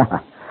snow.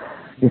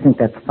 You think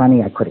that's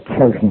funny? I could have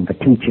killed him for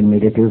teaching me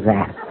to do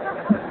that.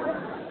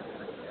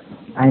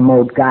 I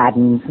mowed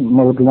gardens,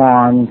 mowed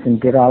lawns, and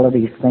did all of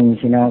these things,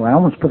 you know. I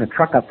almost put a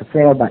truck up for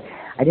sale, but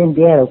I didn't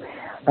dare to.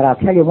 But I'll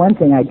tell you one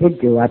thing I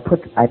did do. I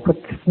put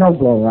the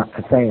snowblower up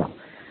for sale.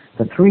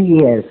 For 3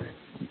 years,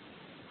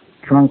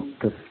 drunk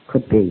as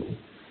could be,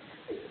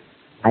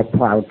 I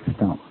plowed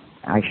snow.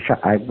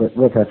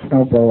 With a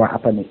snowblower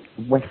up on the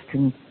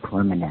Western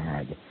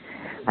Promenade.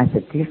 I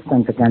said, these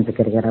sons of guns are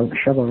going to get out and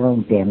shovel their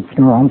own damn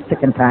snow. I'm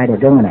sick and tired of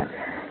doing it.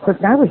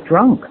 Because I was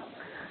drunk.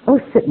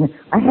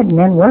 I had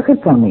men working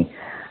for me.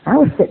 I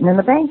was sitting in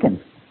the banking.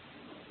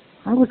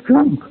 I was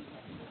drunk.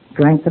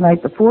 Drank the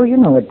night before, you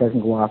know it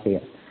doesn't go off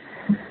here.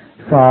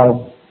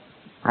 So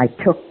I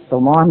took the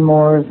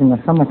lawnmowers in the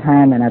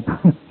summertime and I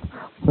put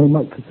them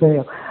up for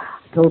sale.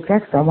 I told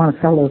Dexter I want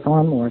to sell those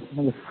lawnmowers. It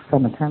was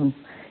summertime.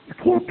 You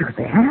can't do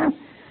that.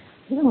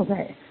 You know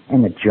that.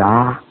 And the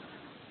jaw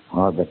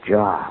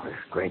was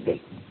great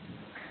big.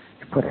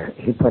 He put a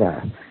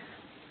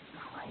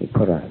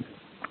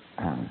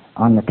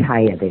on the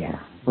tire there.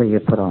 What do you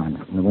put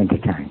on in the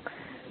wintertime?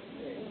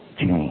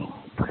 Chain.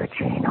 Put a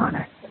chain on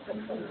it.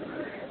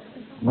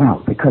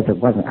 Well, because it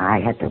wasn't, I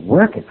had to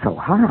work it so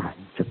hard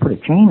to put a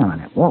chain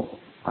on it. Whoa,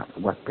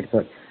 what pretty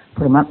good.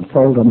 Put him up and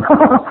sold him.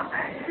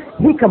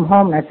 He come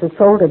home and I said,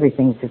 sold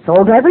everything. He said,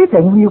 sold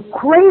everything? Were you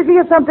crazy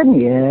or something?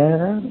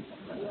 Yeah.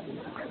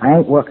 I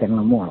ain't working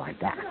no more like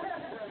that.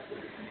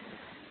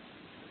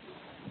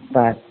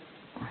 But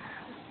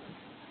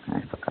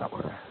I forgot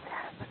where I was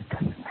at, but it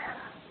doesn't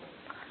matter.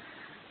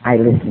 I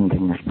listened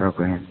in this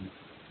program,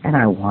 and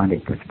I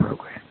wanted this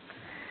program.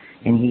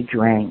 And he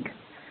drank.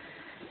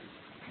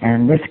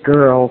 And this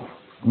girl,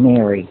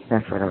 Mary,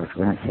 that's what I was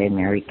going to say,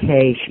 Mary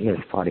Kay, she has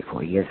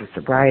 44 years of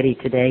sobriety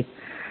today.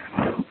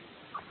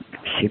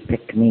 She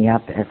picked me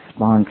up as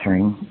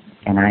sponsoring,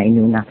 and I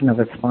knew nothing of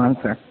a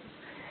sponsor.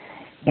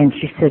 And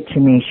she said to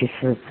me, she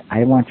says,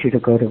 I want you to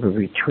go to a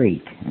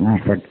retreat. And I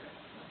said,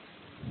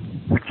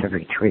 what's a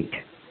retreat?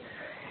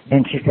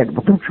 And she said,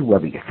 well, don't you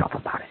worry yourself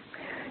about it.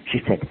 She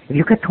said, have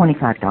you got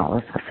 $25?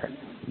 I said,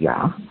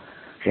 yeah.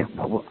 She said,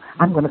 well,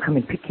 I'm going to come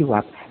and pick you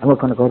up, and we're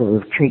going to go to a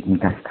retreat in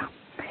Augusta.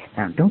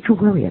 Now, don't you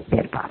worry a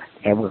bit about it.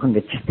 And we're going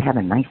to just have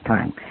a nice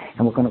time,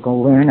 and we're going to go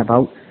learn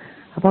about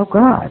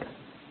God.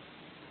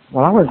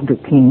 Well, I wasn't too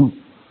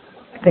keen,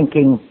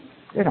 thinking,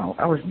 you know,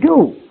 I was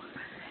due.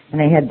 And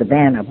they had the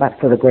banner, But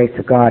for the Grace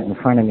of God, in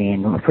front of me,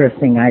 and the first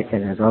thing I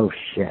said is, oh,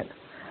 shit.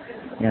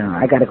 You know,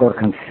 I got to go to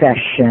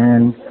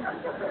confession.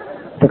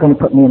 They're going to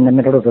put me in the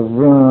middle of the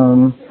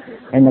room,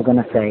 and they're going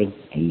to say,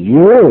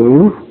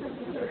 you?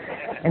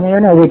 And, you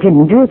know, they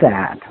didn't do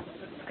that.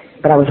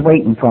 But I was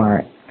waiting for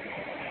it.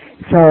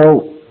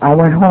 So I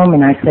went home,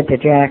 and I said to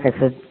Jack, I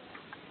said,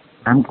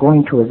 I'm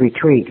going to a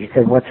retreat. He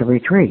said, what's a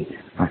retreat?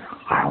 I said,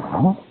 I don't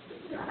know.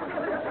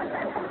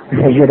 He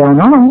said, you don't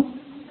know?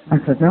 I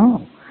said,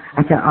 no.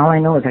 I said, all I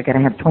know is I got to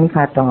have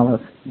 $25.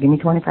 Give me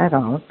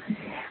 $25.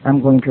 I'm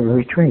going to a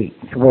retreat.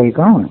 So where are you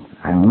going?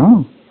 I don't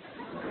know.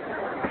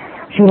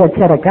 She had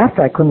said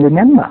Augusta. I couldn't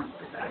remember.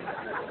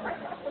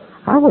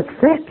 I was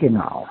sick, you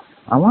know.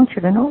 I want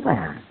you to know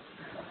that.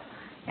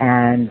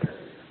 And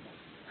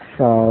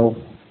so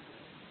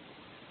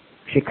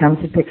she comes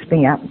and picks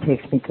me up and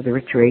takes me to the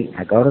retreat.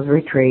 I go to the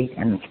retreat,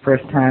 and it's the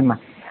first time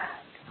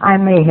I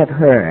may have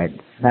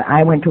heard that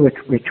I went to a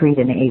retreat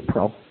in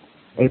April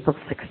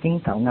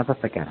 16th. I'll never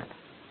forget it.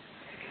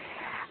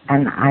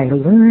 And I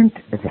learned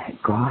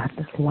that God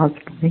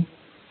loved me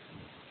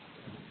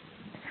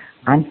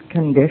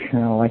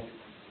unconditionally.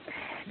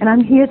 And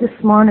I'm here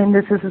this morning.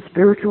 This is a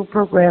spiritual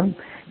program,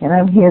 and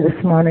I'm here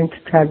this morning to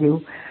tell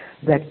you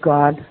that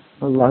God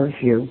loves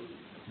you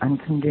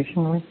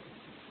unconditionally.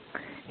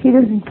 He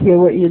doesn't care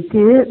what you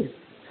did,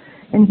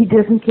 and He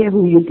doesn't care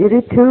who you did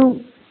it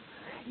to.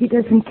 He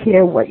doesn't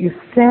care what you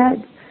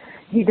said.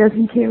 He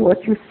doesn't care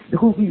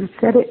who you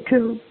said it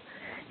to.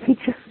 He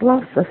just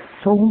loves us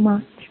so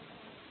much.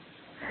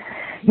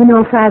 You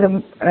know,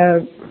 Father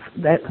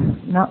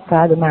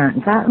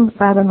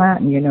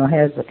Martin, you know,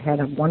 had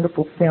a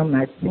wonderful film.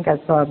 I think I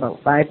saw it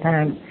about 5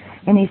 times,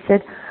 and he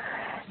said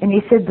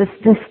the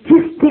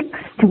statistics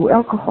to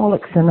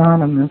Alcoholics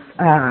Anonymous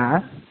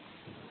are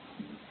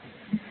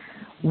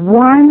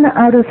 1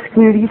 out of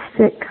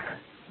 36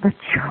 are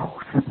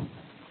chosen.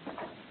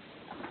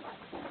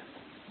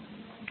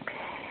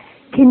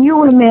 Can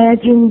you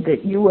imagine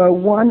that you are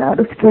 1 out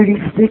of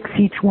 36,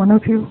 each one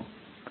of you?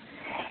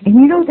 And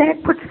you know,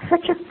 that put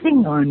such a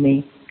thing on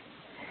me.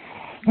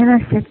 And I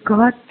said,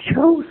 God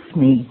chose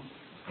me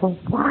for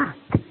what?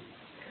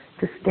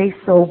 To stay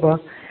sober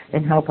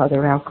and help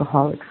other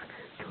alcoholics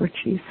to to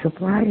achieve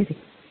sobriety.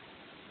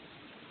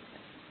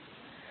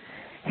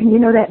 And you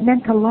know, that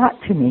meant a lot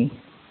to me.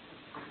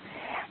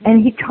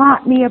 And he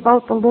taught me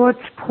about the Lord's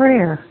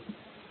Prayer.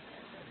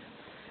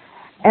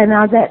 And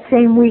that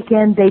same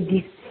weekend,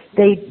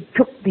 they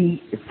took the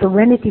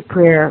Serenity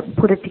Prayer,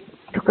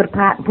 took it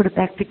apart and put it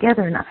back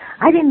together. And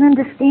I didn't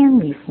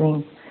understand these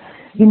things.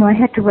 You know, I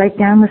had to write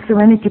down the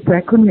Serenity Prayer.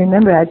 I couldn't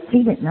remember. I'd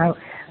seen it in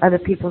other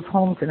people's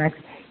homes, and I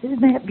said,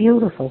 isn't that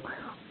beautiful?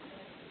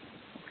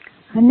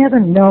 I never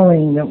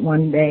knowing that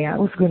one day I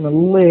was going to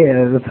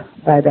live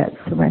by that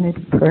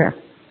Serenity Prayer.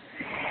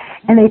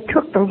 And they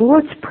took the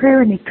Lord's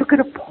Prayer and they took it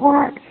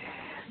apart.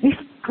 They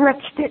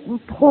stretched it and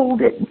pulled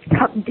it and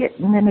tugged it,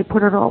 and then they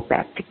put it all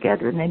back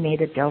together, and they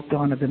made Adele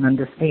Donovan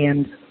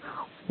understand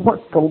what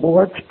the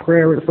Lord's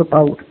Prayer is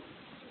about.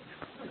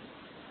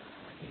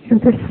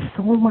 And there's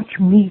so much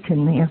meat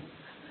in there.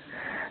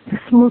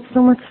 There's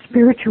so much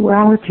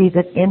spirituality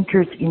that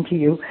enters into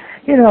you.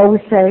 You know, we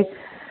say,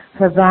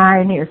 for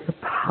thine is the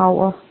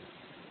power.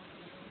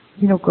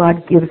 You know,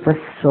 God gives us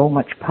so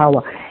much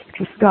power. If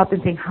you stop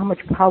and think how much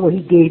power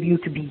he gave you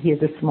to be here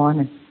this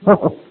morning.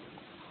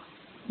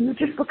 You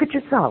just look at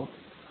yourself.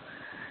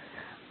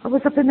 I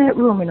was up in that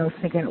room and I was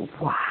thinking,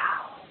 wow,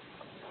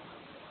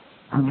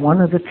 I'm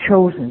one of the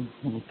chosen.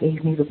 And he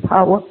gave me the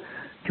power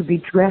to be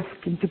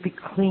dressed and to be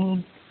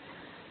clean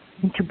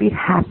and to be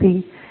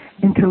happy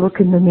and to look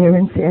in the mirror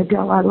and say,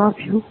 Adele, I love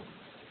you.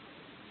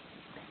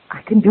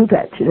 I can do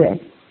that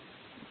today.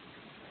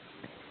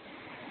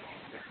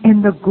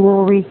 And the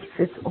glory, he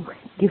says, oh,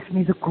 it gives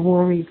me the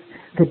glory,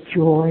 the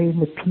joy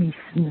and the peace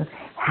and the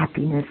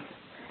happiness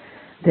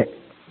that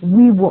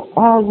we were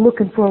all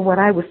looking for, what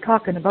I was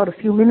talking about a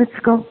few minutes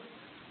ago.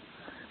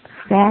 The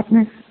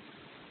sadness,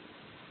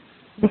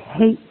 the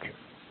hate.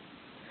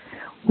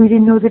 We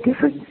didn't know the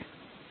difference.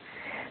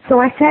 So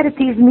I sat at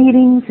these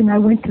meetings and I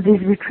went to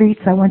these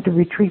retreats. I went to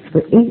retreats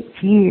for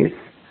 8 years.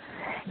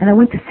 And I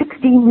went to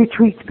 16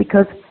 retreats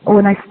because,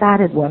 and I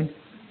started one.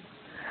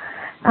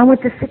 I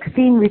went to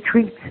 16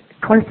 retreats,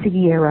 twice a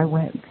year I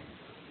went,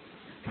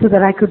 so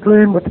that I could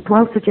learn what the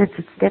 12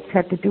 suggested steps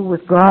had to do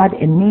with God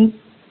and me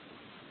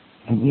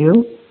and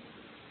you.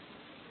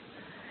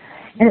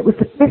 And it was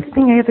the best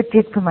thing I ever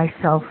did for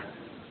myself.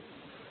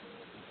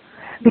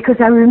 Because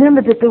I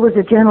remember that there was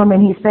a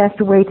gentleman, he's passed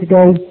away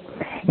today,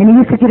 and he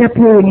used to get up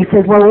here and he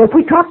says, well, if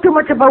we talk too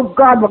much about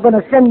God, we're going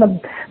to send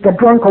the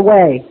drunk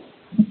away.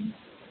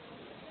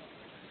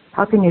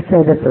 How can you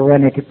say the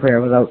Serenity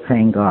Prayer without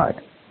saying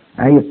God?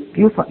 Now,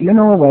 you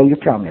know a way, you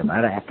tell me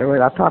about it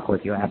afterward. I'll talk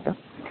with you after.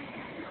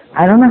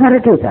 I don't know how to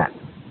do that.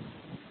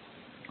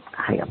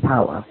 Higher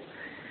power.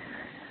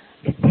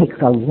 It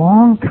takes a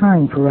long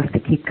time for us to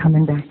keep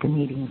coming back to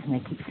meetings, and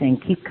they keep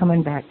saying, keep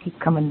coming back,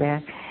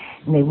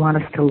 and they want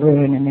us to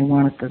learn, and they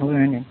want us to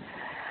learn. And,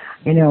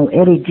 you know,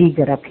 Eddie G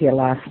got up here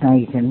last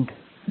night, and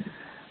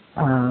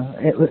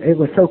it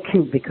was so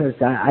cute because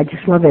I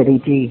just love Eddie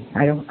G.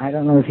 I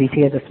don't know if he's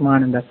here this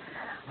morning, but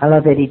I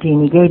love Eddie G,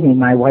 and he gave me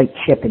my white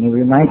chip, and he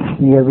reminds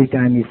me every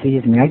time he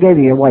sees me. I gave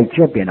you a white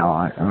chip, you know.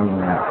 I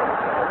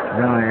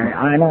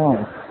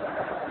know.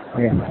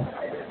 Yeah.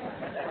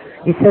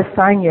 He says,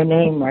 sign your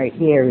name right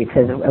here. He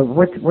says,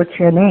 what's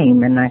your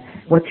name? And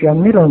what's your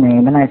middle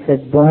name? And I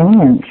said,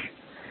 Blanche.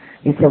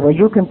 He said, well,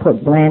 you can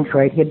put Blanche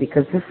right here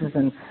because this is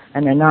an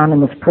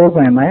anonymous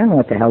program. I don't know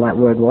what the hell that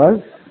word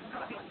was.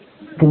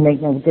 It didn't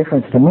make no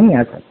difference to me.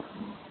 I said,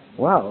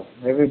 well,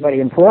 everybody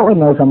in Portland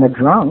knows I'm a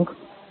drunk.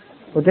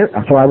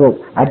 So I wrote,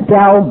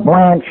 Adele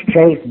Blanche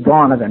Chase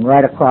Donovan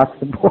right across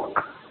the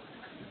book.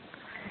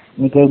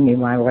 And he gave me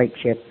my white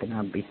chip, and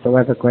I'll be so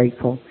ever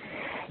grateful.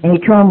 And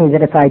he told me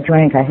that if I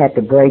drank, I had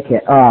to break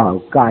it.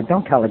 Oh, God,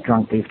 don't tell a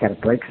drunk that he's got to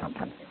break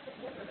something.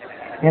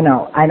 You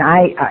know, and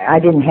I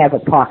didn't have a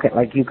pocket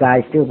like you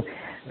guys do,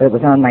 but it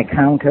was on my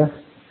counter.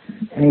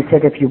 And he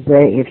said, if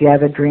you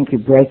have a drink, you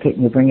break it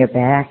and you bring it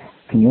back.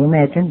 Can you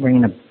imagine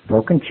bringing a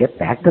broken chip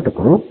back to the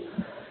group?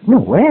 No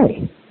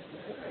way.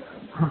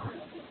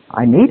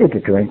 I needed a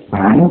drink, but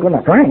I ain't going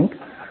to drink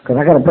because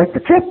I got to break the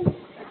chip.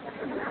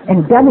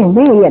 And dummy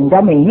me and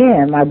dummy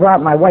him, I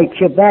brought my white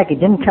chip back. He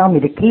didn't tell me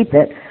to keep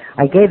it.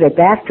 I gave it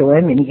back to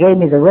him, and he gave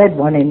me the red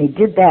one, and he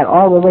did that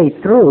all the way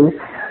through,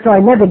 so I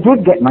never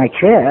did get my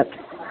chip.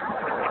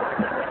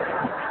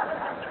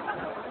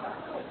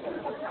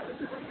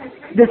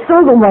 The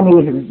silver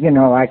one, you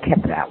know, I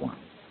kept that one.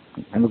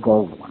 And the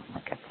gold one, I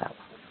kept that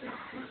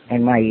one.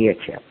 And my ear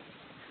chip.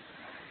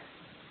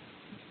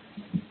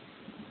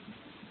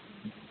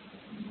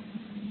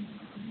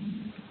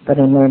 But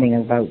in learning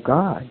about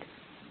God,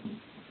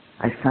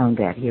 I found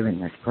that here in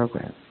this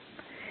program.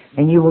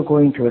 And you were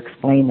going to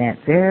explain that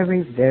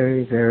very,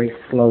 very, very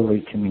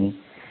slowly to me.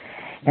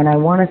 And I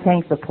want to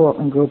thank the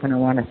Portland group, and I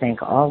want to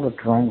thank all the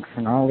drunks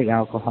and all the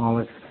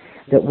alcoholics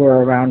that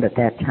were around at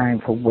that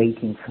time for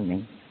waiting for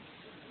me.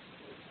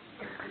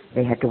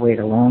 They had to wait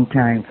a long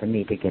time for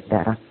me to get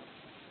better.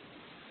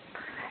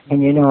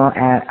 And you know,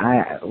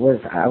 I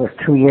was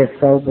 2 years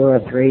sober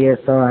or 3 years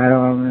sober, I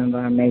don't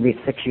remember, maybe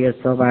 6 years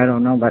sober, I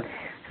don't know, but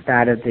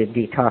started the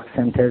detox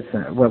centers.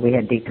 Well, we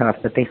had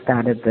detox, but they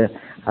started the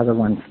other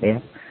ones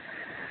there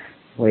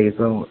where you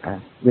go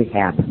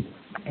rehab.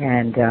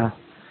 And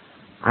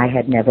I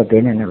had never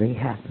been in a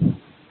rehab.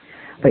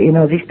 But,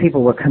 these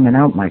people were coming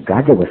out. My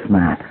God, they were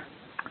smart.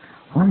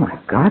 Oh, my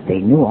God, they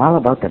knew all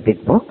about the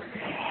big book.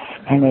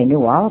 And they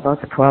knew all about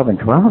the 12 and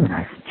 12. And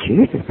I said,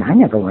 Jesus, I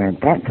never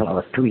learned that until I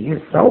was 2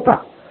 years sober.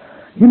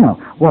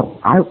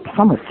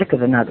 Some are sicker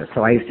than others.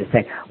 So I used to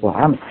say, well,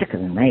 I'm sicker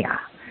than they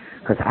are.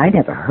 Because I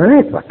never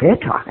heard what they're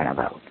talking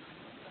about,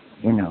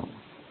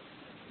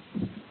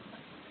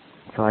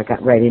 So I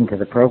got right into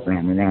the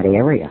program in that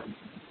area.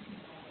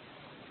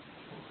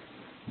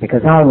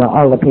 Because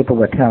all the people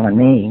were telling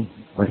me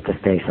was to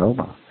stay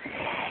sober.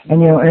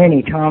 And,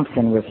 Ernie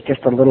Thompson was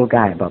just a little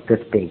guy about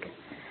this big.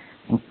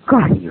 And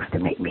God, he used to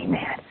make me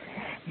mad.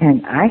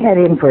 And I had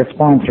him for a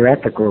sponsor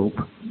at the group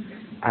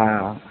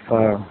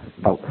for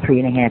about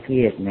 3.5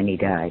 years, and then he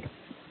died.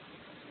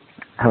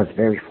 I was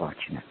very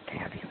fortunate to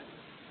have him.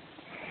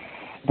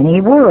 And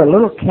he wore a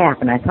little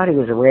cap, and I thought he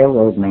was a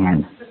railroad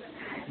man.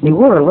 And he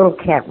wore a little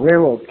cap,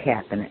 railroad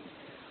cap, and it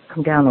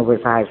come down over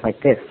his eyes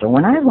like this. So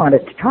when I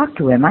wanted to talk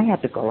to him, I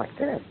had to go like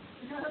this.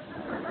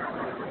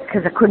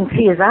 Because I couldn't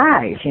see his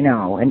eyes,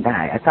 And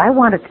if I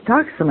wanted to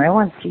talk to somebody, I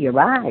want to see your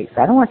eyes.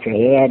 I don't want your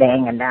hair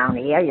hanging down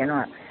here,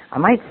 I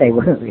might say,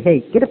 well, hey,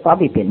 get a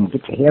bobby pin and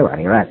get your hair out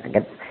of your eyes. I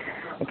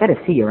got to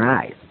see your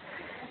eyes.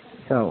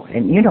 So,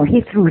 and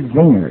he threw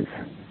zingers.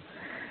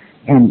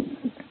 And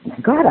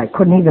God, I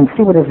couldn't even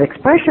see what his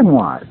expression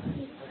was.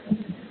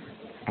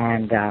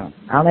 And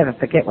I'll never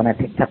forget when I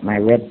picked up my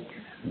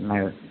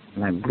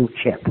blue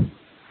chip.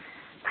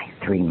 My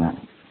 3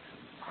 months.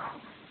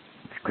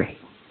 It's great.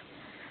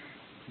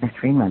 My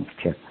 3 months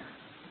chip.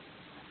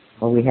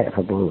 Well, we had it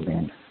for blue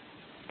then.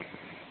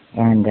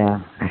 And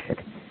I said,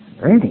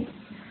 Ernie,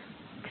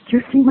 did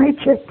you see my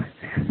chip?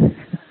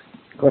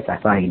 Of course, I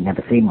thought he'd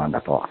never seen one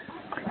before.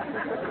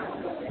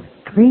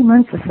 3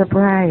 months of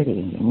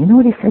sobriety. And you know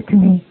what he said to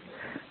me?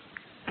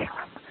 Kill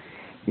him.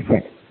 He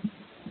said,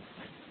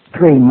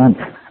 3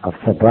 months of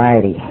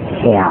sobriety.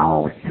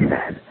 Hell, he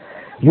said.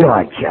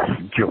 You're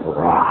just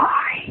dry.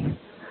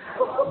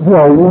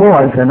 Well,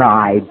 wasn't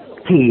I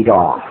teed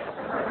off?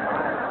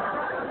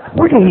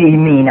 What did he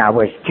mean I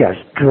was just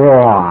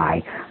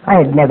dry? I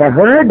had never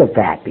heard of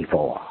that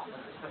before.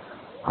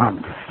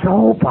 I'm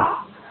sober.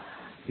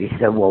 He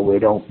said, well, we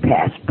don't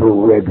pass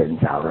blue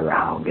ribbons out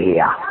around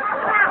here.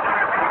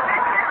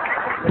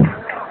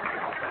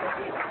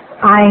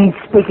 I ain't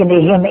speaking to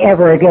him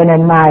ever again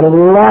in my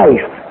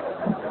life.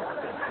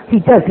 He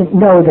doesn't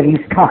know that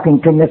he's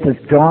talking to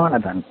Mrs.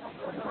 Donovan.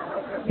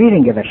 He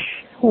didn't give a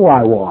who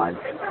I was.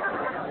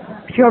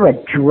 You're a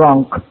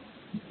drunk.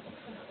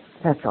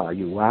 That's all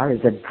you are,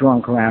 is a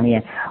drunk around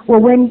here. Well,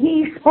 when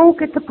he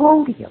spoke at the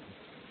podium,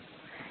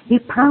 he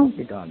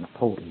pounded on the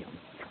podium.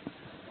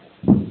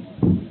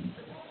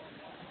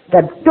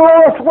 The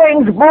door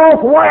swings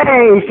both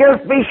ways.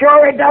 Just be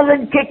sure it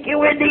doesn't kick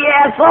you in the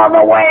ass on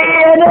the way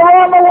in or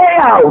on the way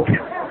out.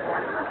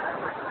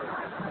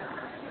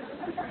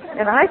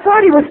 And I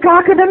thought he was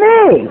talking to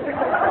me.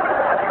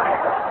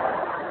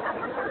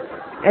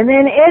 And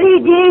then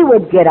Eddie D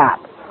would get up.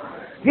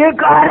 You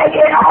gotta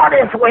get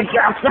honest with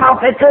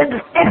yourself. It's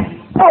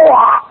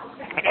sober.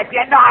 And if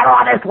you're not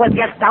honest with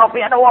yourself,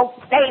 you won't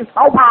stay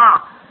sober.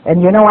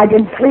 And I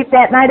didn't sleep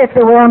that night if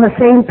they were on the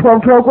same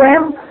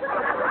program.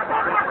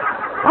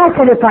 I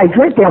said, if I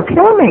drink, they'll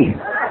kill me.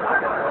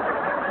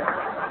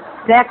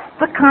 That's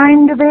the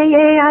kind of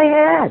AA I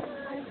had.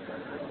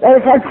 They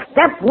said,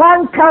 step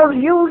 1 tells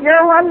you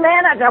you're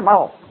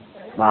unmanageable.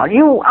 Well,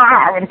 you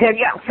are until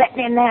you're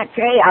sitting in that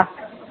chair.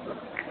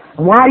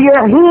 While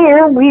you're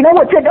here, we know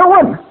what you're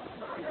doing.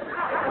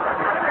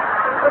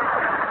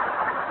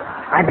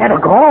 I better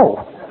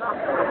go.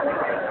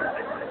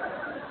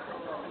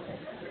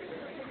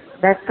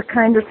 That's the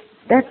kind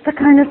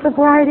of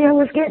sobriety I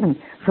was getting.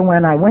 So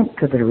when I went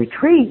to the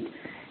retreat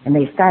and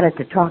they started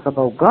to talk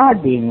about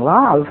God being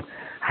love,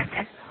 I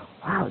said,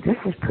 wow, this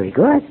is pretty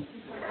good.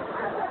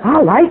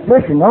 I like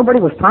this, and nobody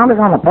was pounding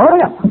on the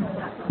podium.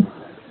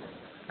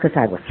 Because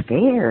I was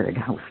scared.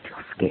 I was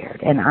still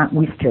scared. And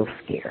we're still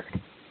scared.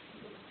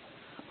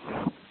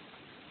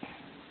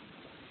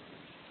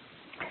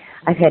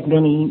 I've had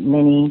many,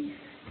 many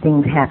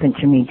things happen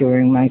to me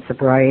during my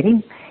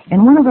sobriety.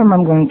 And one of them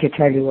I'm going to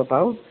tell you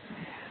about.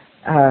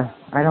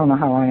 I don't know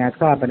how long I've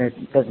got, but it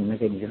doesn't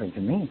make any difference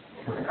to me.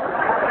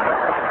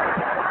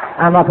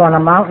 I'm up on a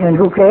mountain, and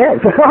who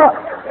cares?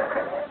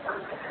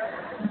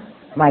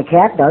 My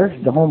cat does,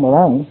 the Home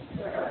Alone.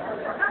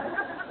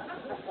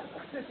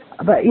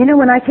 But,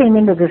 when I came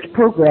into this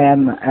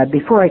program,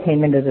 before I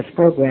came into this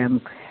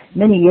program,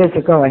 many years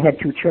ago, I had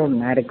 2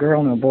 children. I had a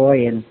girl and a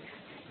boy, and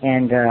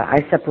I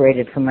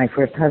separated from my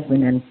first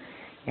husband,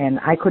 and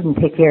I couldn't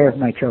take care of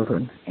my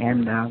children,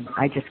 and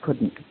I just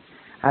couldn't.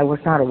 I was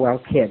not a well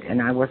kid,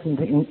 and I wasn't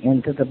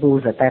into the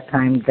booze at that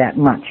time that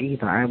much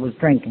either. I was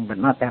drinking, but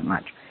not that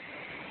much.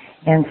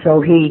 And so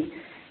he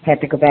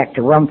had to go back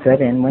to Rumford,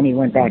 and when he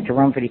went back to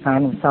Rumford, he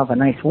found himself a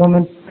nice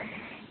woman,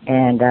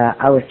 and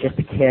I was just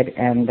a kid,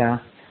 and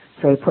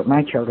So he put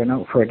my children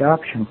out for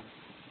adoption.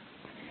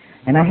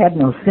 And I had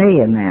no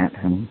say in that.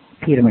 And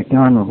Peter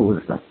McDonald, who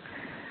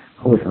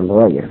was the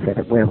lawyer,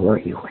 said, "Where were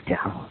you,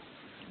 Adele?"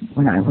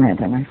 When I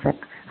went, and I said,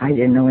 I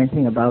didn't know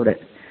anything about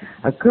it.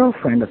 A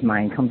girlfriend of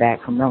mine come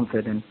back from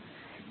Rumford and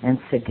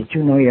said, "Did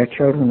you know your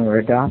children were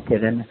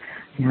adopted?" And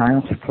I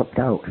almost flipped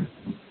out.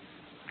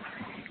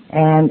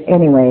 And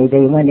anyway,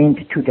 they went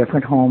into 2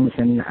 different homes,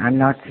 and I'm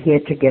not here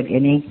to get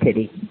any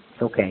pity.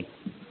 It's okay.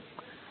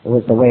 It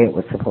was the way it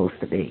was supposed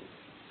to be.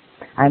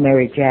 I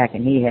married Jack,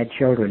 and he had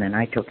children, and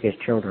I took his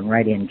children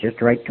right in,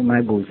 just right to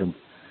my bosom.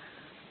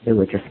 They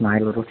were just my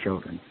little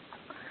children.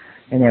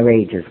 And their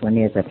ages were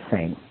near the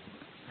same.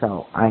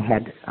 So I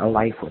had a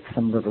life with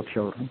some little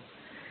children.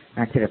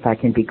 I said, if I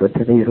can be good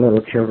to these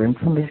little children,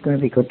 somebody's going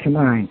to be good to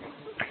mine.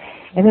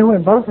 And they were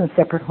both in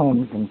separate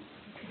homes,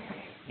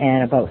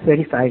 and about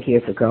 35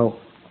 years ago,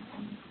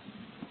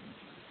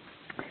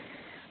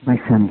 my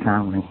son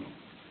found me.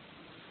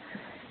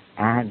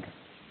 And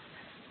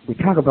we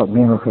talk about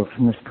miracles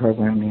in this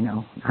program, you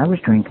know. I was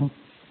drinking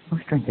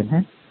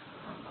then.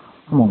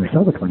 I'm only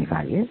sober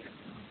 25 years.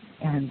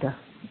 And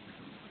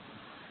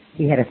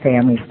he had a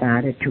family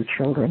started, 2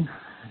 children,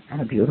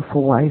 and a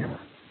beautiful wife.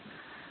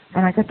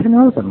 And I got to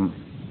know them.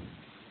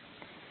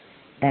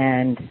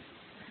 And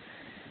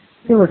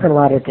there was a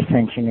lot of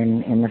dissension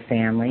in the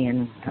family,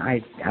 and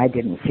I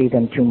didn't see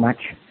them too much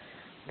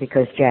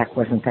because Jack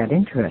wasn't that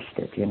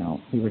interested, you know.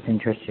 He was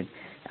interested.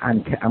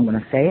 I'm going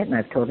to say it, and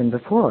I've told him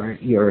before,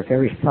 you're a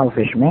very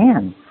selfish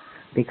man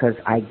because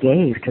I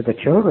gave to the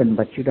children,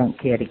 but you don't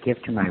care to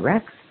give to my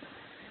Rex.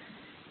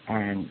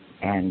 And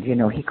you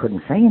know, he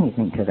couldn't say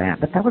anything to that,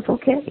 but that was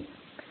okay.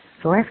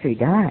 So after he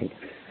died,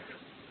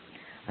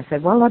 I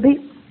said, well, Abby,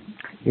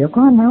 you're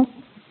gone now.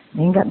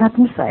 You ain't got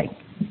nothing to say.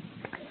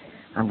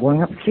 I'm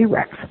going up to see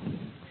Rex.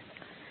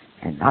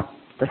 And up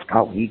the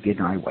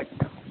Skowhegan I went.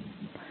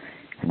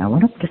 And I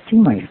went up to see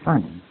my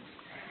son.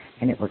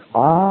 And it was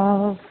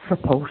all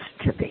supposed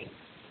to be.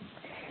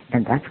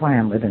 And that's why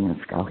I'm living in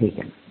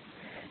Skowhegan.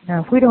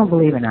 Now, if we don't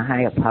believe in a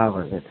higher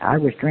power, that I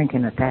was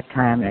drinking at that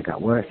time and it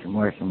got worse and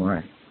worse and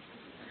worse.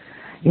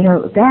 You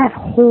know, that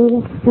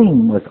whole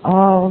thing was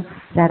all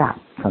set up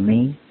for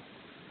me.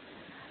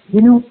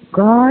 You know,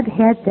 God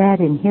had that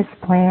in His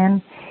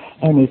plan,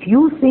 and if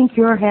you think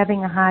you're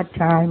having a hard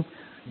time,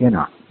 you're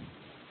not.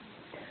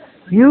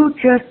 You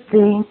just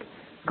think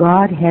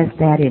God has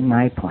that in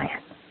my plan.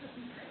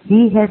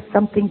 He has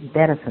something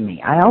better for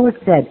me. I always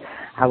said,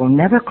 I will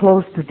never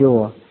close the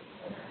door.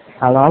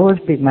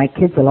 My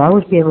kids will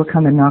always be able to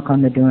come and knock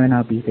on the door, and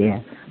I'll be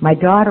there. My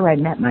daughter, I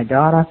met my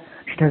daughter.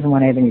 She doesn't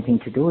want to have anything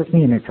to do with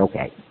me, and it's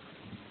okay.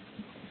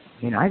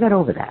 You know, I got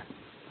over that.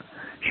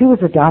 She was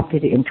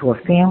adopted into a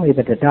family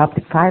that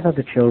adopted 5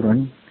 other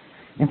children,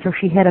 and so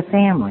she had a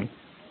family.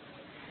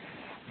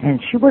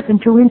 And she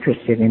wasn't too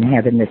interested in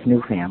having this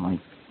new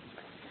family.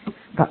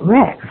 But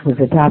Rex was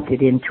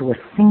adopted into a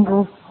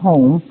single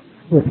home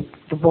with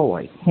the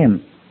boy,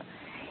 him.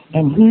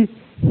 And he,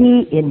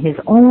 in his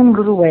own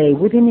little way,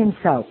 within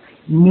himself,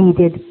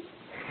 needed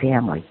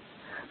family.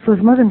 So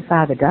his mother and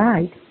father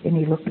died, and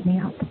he looked me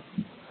up.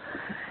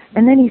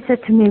 And then he said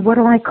to me, what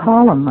do I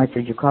call them? I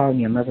said, you call them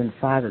your mother and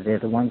father. They're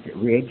the ones that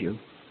reared you.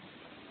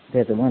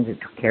 They're the ones that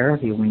took care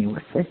of you when you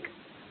were sick.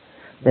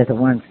 They're the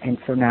ones. And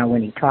so now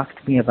when he talks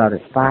to me about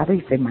his father,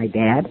 he said, my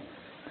dad.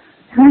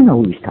 And I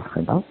know who he's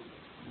talking about.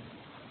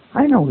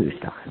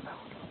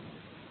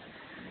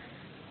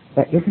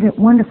 But isn't it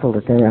wonderful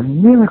that there are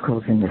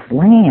miracles in this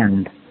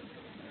land?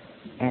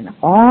 And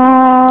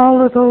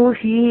all of those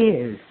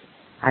years,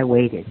 I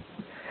waited.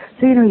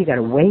 So, you know, you got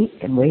to wait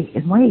and wait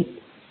and wait.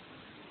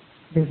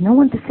 There's no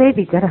one to save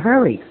you. You've got to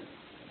hurry.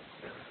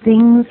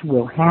 Things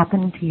will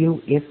happen to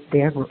you if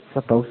they're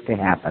supposed to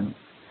happen.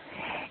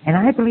 And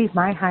I believe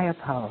my higher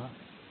power,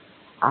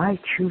 I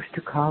choose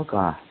to call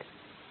God,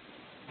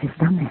 has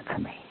done that for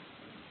me.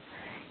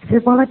 He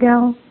said, well,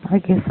 Adele, I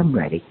guess I'm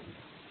ready.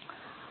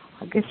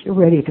 I guess you're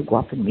ready to go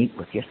up and meet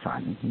with your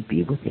son and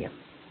be with him.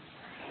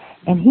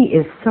 And he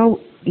is so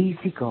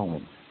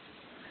easygoing.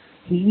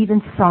 He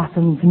even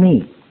softens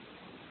me.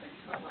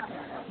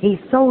 He's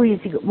so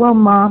easy. Well,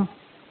 Mom,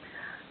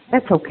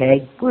 that's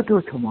okay. We'll do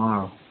it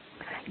tomorrow.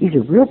 He's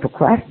a real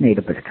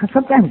procrastinator, but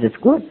sometimes it's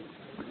good.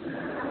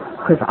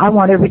 Because I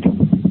want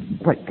everything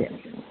right there.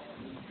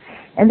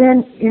 And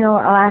then, you know,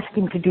 I'll ask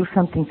him to do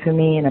something for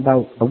me, and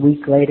about a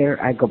week later,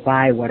 I go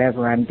by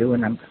whatever I'm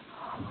doing.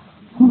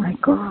 Oh, my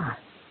God.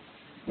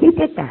 He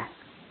did that.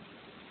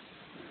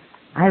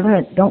 I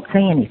learned, don't say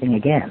anything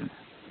again.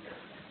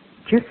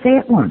 Just say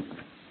it once.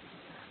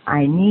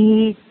 I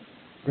need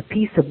the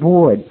piece of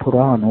board put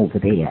on over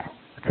there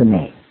for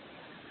me.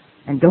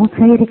 And don't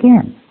say it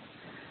again.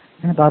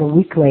 And about a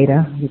week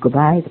later, you go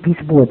by, the piece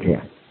of board's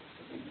there.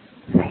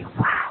 Say,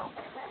 wow,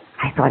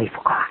 I thought he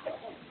forgot.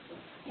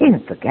 He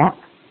didn't forget.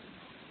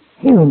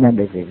 He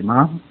remembers his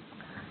mom.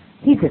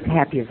 He's as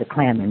happy as a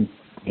clam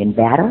in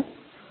batter.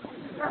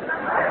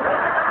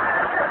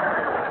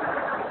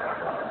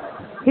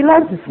 He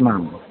loves his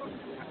mom.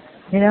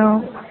 You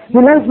know, he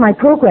loves my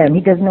program.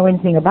 He doesn't know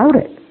anything about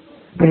it.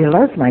 But he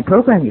loves my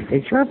program. He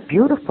says, you're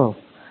beautiful.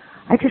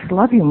 I just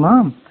love you,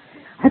 Mom.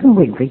 I've been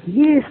waiting for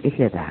years to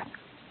hear that.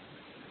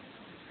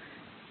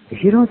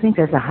 If you don't think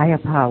there's a higher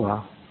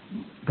power,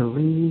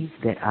 believe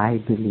that I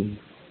believe.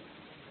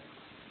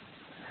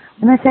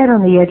 When I sat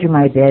on the edge of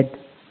my bed,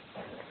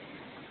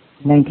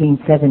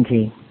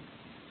 1970,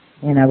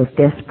 and I was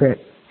desperate,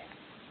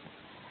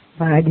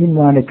 I didn't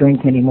want to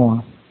drink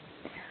anymore.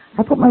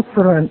 I put my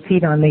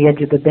feet on the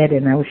edge of the bed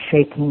and I was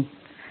shaking.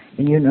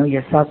 And you know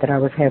yourself that I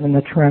was having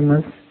the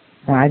tremors.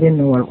 I didn't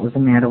know what was the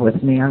matter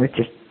with me. I was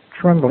just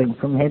trembling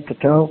from head to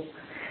toe.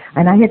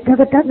 And I had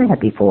never done that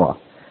before.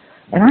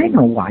 And I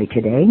know why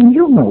today, and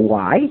you know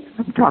why.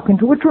 I'm talking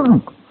to a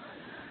drunk.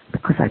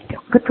 Because I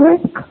took a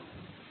drink.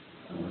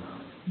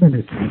 And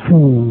it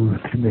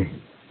soothed me.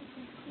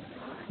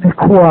 It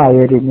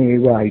quieted me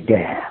right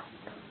there.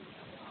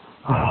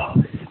 Oh,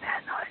 isn't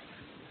that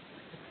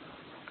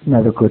nice?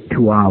 Another good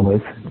 2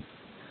 hours.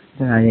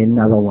 Then I need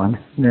another one.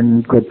 And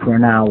then good for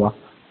an hour.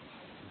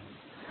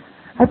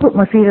 I put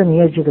my feet on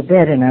the edge of the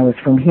bed, and I was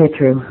from here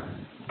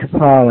to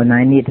Paul, and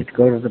I needed to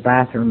go to the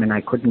bathroom, and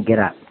I couldn't get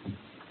up.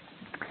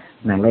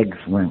 My legs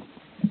weren't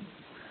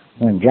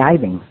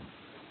jiving.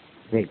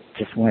 They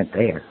just weren't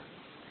there.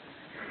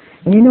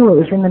 And you know, it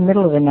was in the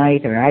middle of the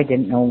night, or I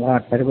didn't know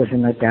what, but it was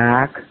in the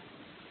dark.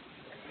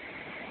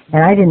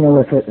 And I didn't know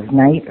if it was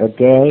night or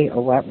day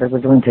or what, but it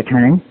was winter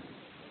time.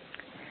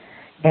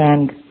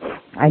 And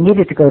I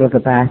needed to go to the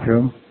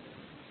bathroom.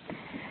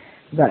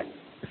 But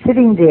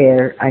sitting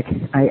there,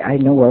 I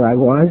know where I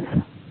was.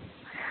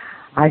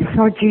 I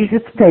saw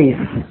Jesus'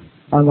 face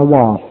on the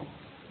wall.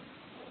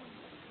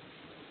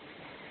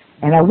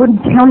 And I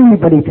wouldn't tell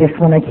anybody this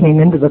when I came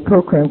into the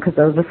program because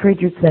I was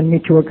afraid you'd send me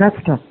to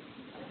Augusta.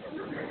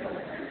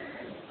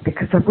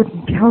 Because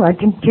I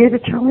didn't dare to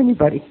tell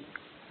anybody.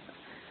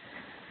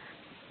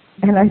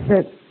 And I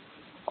said,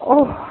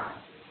 oh,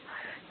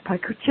 if I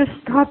could just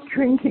stop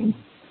drinking.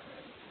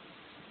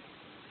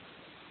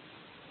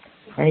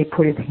 And he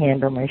put his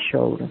hand on my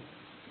shoulder.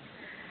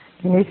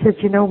 And he said,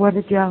 you know what,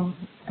 Adele?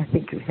 I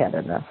think you've had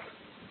enough.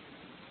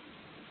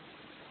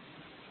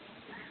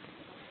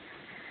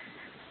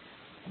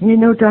 You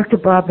know Dr.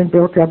 Bob and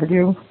Bill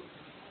W.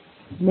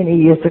 Many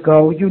years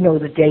ago, you know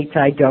the dates,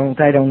 I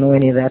don't know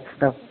any of that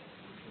stuff.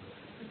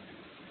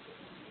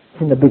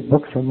 It's in the big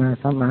book somewhere,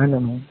 I don't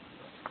know.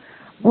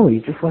 Oh,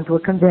 you just went to a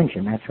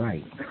convention, that's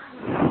right.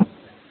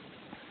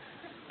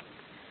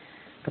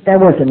 But that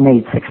wasn't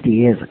made 60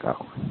 years ago.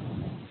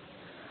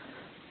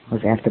 It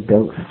was after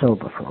Bill was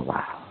sober for a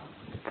while.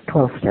 The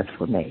 12 steps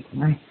were made.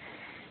 And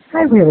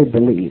I really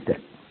believe that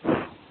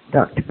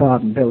Dr.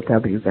 Bob and Bill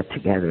W. got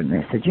together and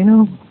they said, you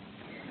know,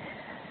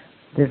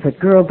 there's a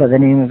girl by the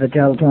name of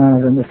Adele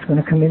Donovan that's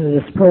going to come into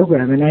this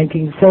program in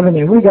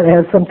 1970. We got to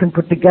have something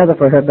put together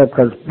for her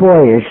because,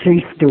 boy, is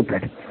she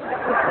stupid.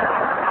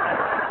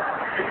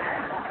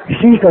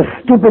 She's a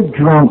stupid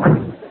drunk.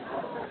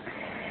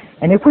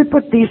 And if we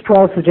put these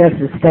 12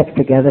 suggested steps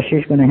together,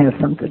 she's going to have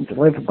something to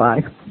live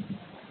by.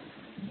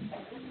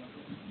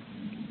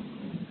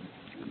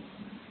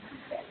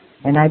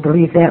 And I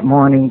believe that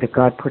morning that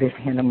God put his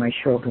hand on my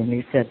shoulder and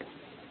he said,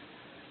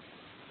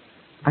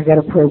 I got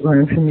a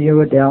program from you,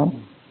 Adele,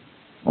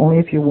 only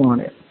if you want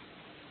it.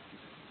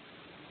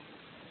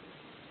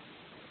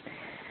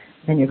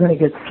 And you're going to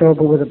get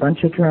sober with a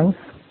bunch of drunks,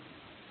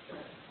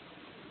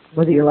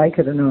 whether you like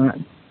it or not.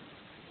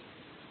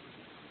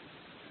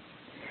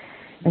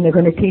 And they're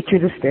going to teach you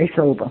to stay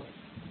sober.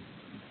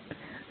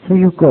 So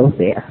you go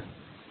there.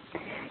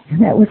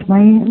 And that was my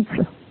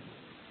answer.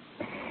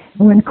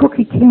 And when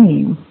Cookie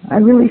came, I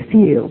really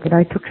feel that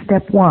I took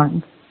step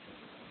one.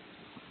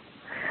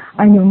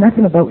 I knew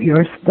nothing about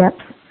your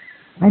steps.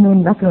 I knew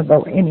nothing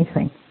about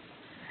anything.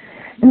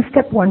 And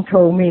step one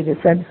told me,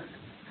 they said,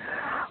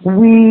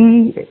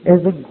 we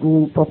as a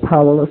group are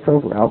powerless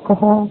over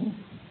alcohol.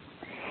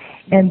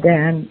 And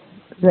then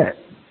that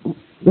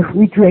if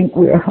we drink,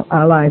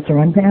 our lives are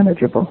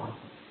unmanageable.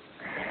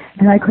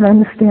 And I could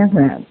understand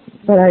that,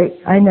 but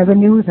I never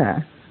knew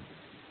that.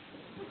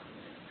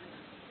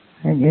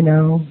 And you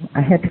know,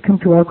 I had to come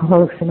to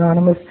Alcoholics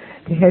Anonymous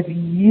to have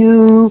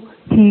you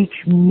teach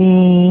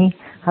me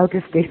how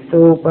to stay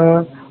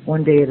sober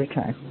one day at a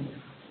time.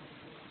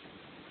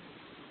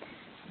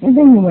 And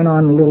then you went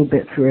on a little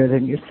bit further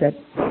and you said,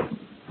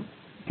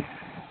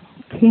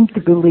 came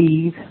to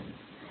believe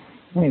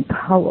in a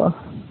power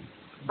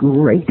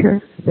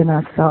greater than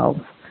ourselves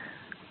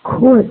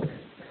could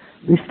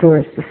restore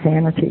us to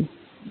sanity.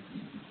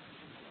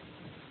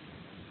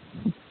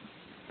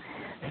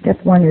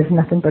 Step one is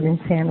nothing but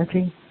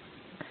insanity.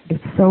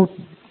 It's so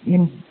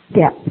in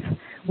depth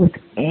with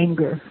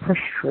anger,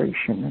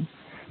 frustration, and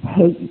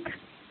hate.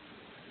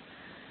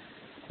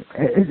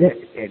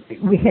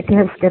 We had to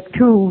have step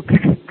two to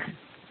get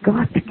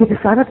God to get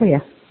us out of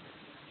there.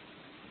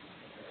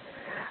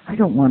 I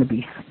don't want to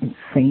be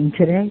insane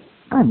today.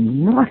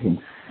 I'm not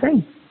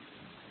insane.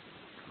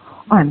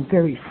 I'm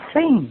very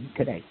sane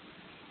today.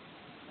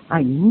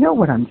 I know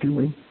what I'm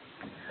doing.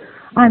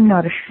 I'm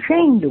not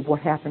ashamed of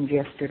what happened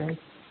yesterday.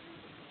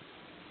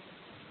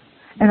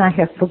 And I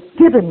have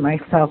forgiven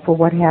myself for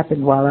what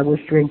happened while I was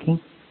drinking.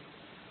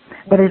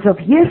 But as of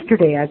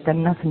yesterday, I've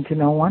done nothing to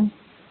no one.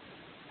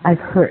 I've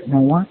hurt no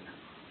one.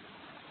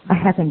 I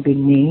haven't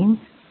been mean.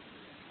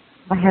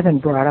 I haven't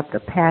brought up the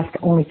past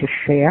only to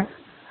share.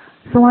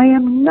 So I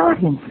am not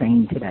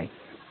insane today.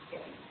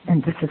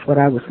 And this is what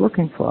I was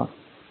looking for.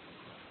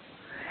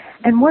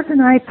 And wasn't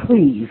I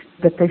pleased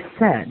that they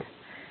said,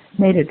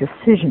 made a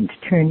decision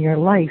to turn your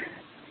life,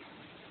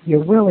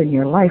 your will and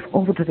your life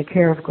over to the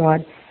care of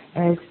God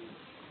as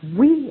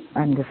we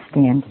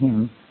understand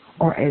Him,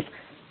 or as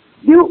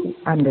you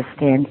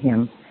understand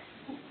Him.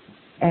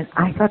 And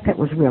I thought that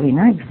was really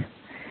nice,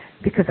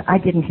 because I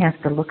didn't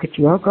have to look at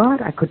your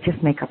God. I could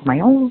just make up my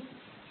own.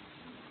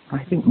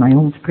 I think my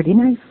own's pretty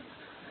nice.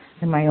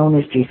 And my own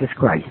is Jesus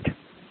Christ,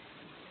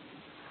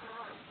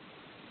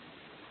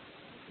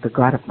 the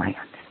God of my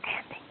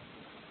understanding,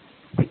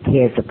 that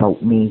cares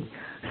about me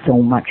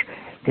so much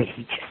that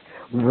He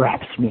just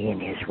wraps me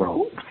in His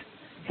robes.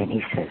 And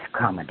He says,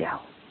 come,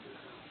 Adele,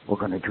 we're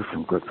going to do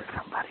some good for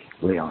somebody.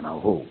 We don't know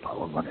who, but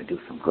we're going to do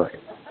some good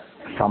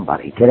for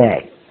somebody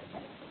today.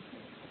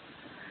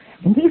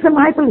 And these are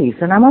my beliefs,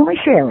 and I'm only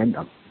sharing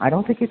them. I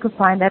don't think you can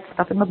find that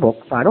stuff in the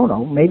books. I don't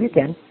know. Maybe you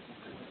can.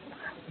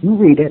 You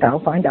read it.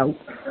 I'll find out.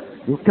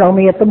 You tell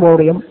me at the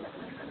podium.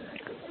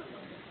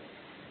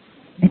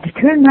 And to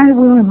turn my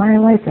will in my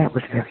life, that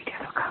was very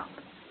difficult.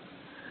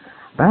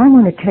 But I'm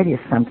going to tell you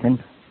something.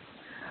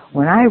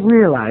 When I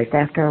realized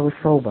after I was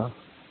sober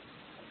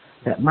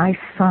that my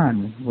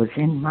son was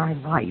in my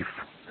life,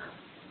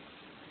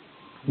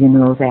 you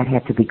know, that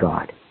had to be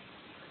God.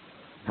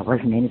 That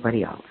wasn't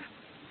anybody else.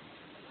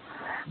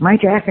 My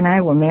Jack and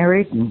I were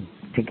married and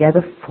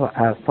together for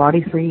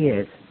 43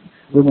 years.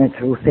 We went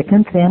through thick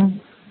and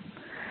thin.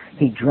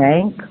 He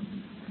drank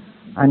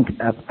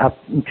up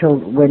until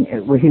when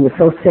he was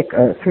so sick,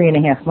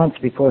 3.5 months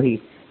before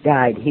he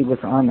died. He was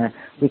on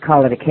we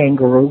call it a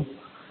kangaroo.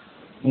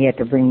 He had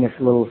to bring this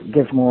little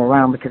gizmo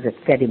around because it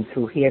fed him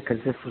through here, because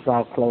this was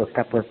all closed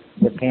up with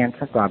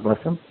cancer. God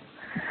bless him.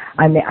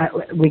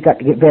 We got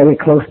to get very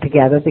close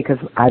together because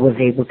I was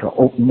able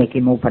to make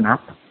him open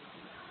up.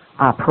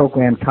 Our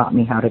program taught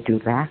me how to do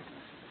that.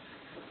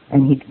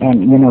 And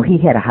you know, he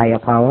had a higher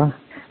power,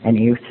 and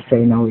he used to say,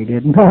 no, he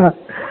didn't.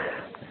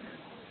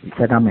 He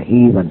said, I'm a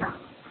heathen.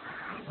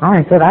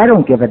 I said, I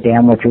don't give a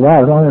damn what you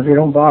are as long as you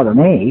don't bother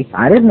me.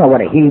 I didn't know what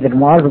a heathen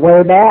was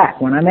way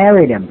back when I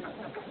married him.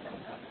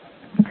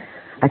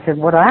 I said,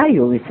 what are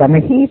you? He said, I'm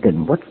a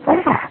heathen. What's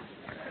that?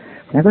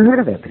 Never heard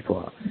of it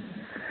before.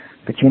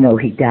 But you know,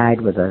 he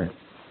died with a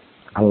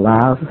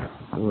love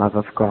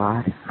of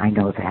God. I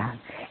know that.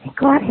 And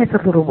God has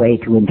a little way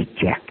to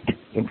interject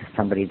into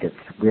somebody that's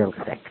real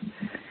sick.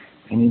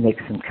 And He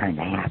makes them kind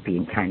of happy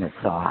and kind of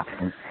soft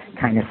and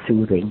kind of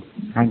soothing.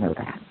 I know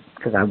that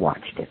because I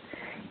watched it.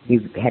 He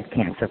had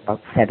cancer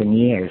about 7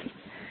 years,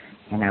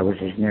 and I was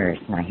his nurse,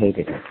 and I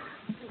hated it.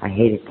 I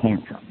hated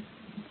cancer.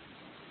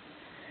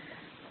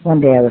 One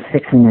day I was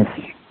fixing this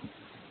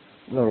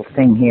little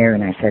thing here,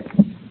 and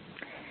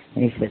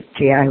he said,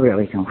 gee, I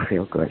really don't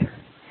feel good.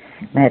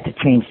 And I had to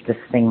change this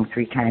thing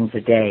 3 times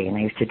a day, and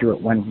I used to do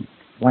it one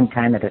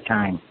time at a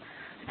time.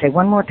 I'd say,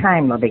 one more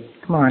time, Lovey,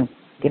 come on,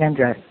 get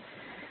undressed.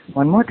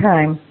 One more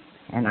time,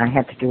 and I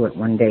had to do it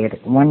one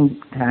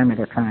time at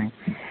a time.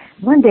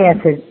 One day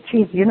I said,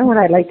 Chief, you know what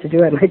I'd like to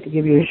do? I'd like to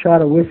give you a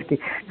shot of whiskey.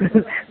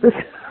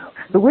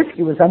 The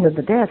whiskey was under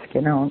the desk, you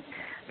know.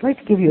 I'd like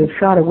to give you a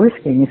shot of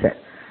whiskey. And he said,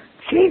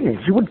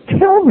 Jesus, you would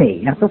kill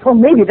me. I said, well,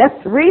 maybe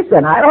that's the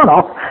reason. I don't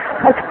know.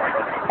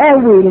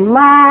 And we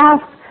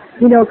laughed,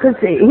 you know, because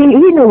he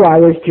knew I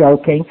was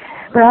joking.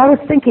 But I was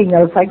thinking,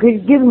 though, if I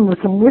could give him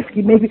some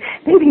whiskey, maybe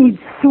he'd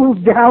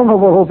soothe down a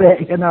little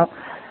bit, you know.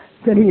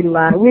 Then he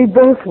laughed. We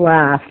both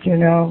laughed, you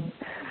know.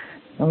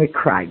 And we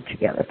cried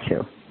together,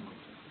 too.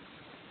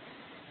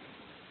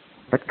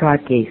 But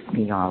God gave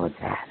me all of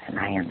that, and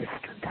I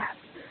understood that.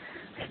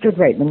 I stood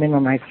right in the middle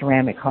of my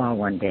ceramic hall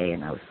one day,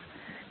 and I was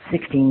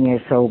 16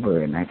 years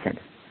sober, and I said,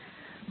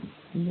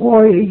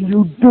 why are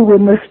you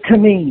doing this to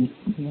me?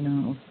 You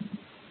know,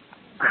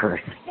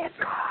 cursing at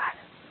God.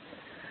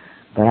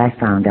 But I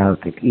found out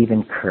that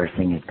even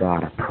cursing at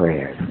God are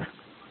prayers,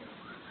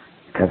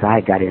 because I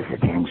got His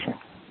attention.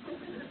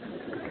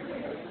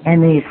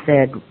 And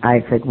I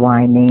said,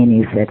 why me?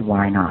 And he said,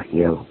 why not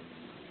you?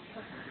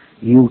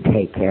 You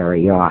take care of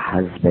your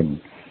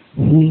husband.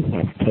 He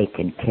has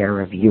taken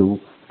care of you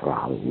for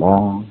a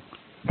long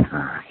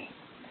time.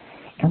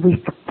 And we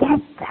forget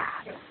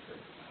that.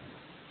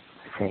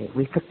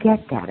 We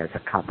forget that as a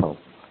couple.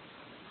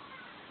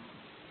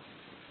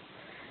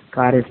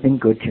 God has been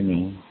good to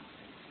me.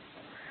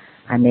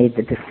 I made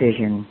the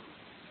decision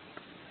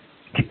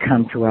to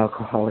come to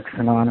Alcoholics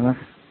Anonymous,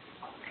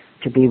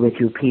 to be with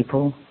you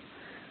people,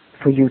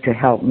 for you to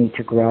help me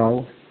to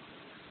grow,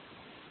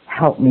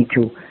 help me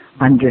to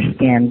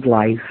understand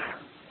life,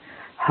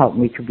 help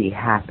me to be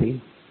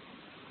happy.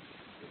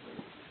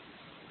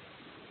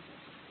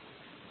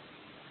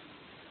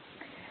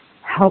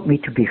 Help me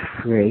to be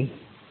free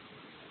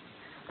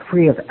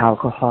of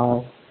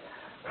alcohol,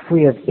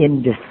 free of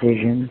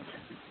indecisions,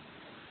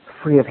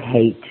 free of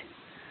hate,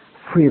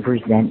 free of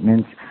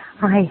resentments.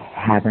 I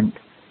haven't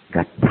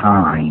got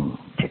time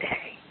today.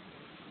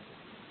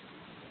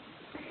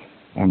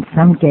 And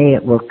someday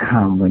it will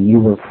come when you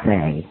will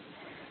say,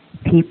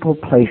 people,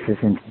 places,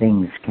 and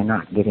things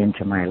cannot get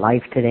into my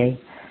life today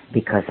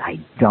because I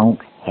don't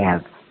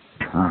have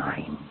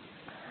time.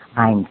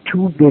 I'm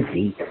too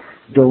busy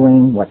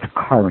doing what's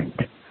current,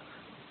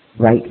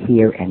 right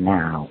here and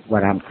now,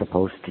 what I'm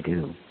supposed to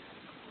do.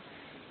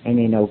 And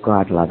you know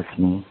God loves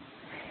me.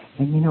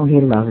 And you know He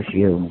loves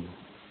you.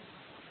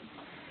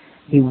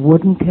 He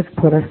wouldn't have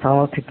put us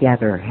all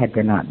together had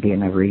there not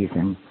been a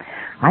reason.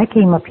 I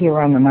came up here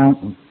on the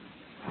mountain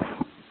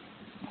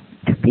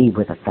to be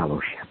with a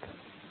fellowship,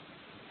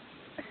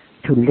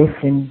 to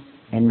listen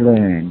and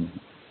learn,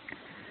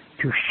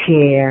 to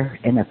share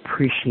and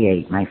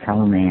appreciate my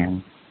fellow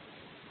man.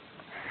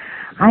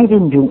 I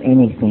didn't do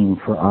anything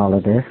for all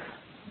of this.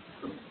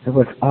 It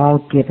was all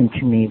given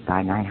to me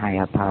by my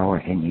higher power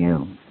and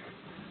you.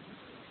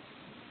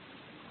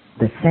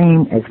 The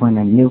same as when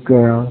a new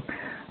girl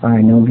or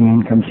a new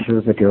man comes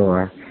through the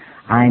door,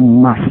 I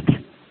must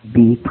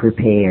be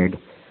prepared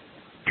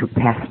to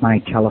pass my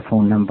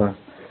telephone number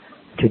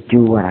to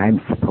do what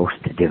I'm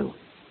supposed to do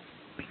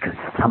because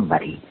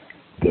somebody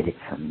did it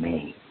for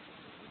me.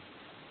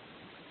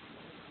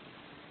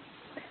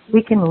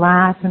 We can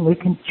laugh and we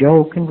can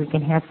joke and we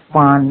can have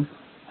fun,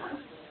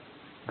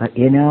 but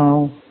you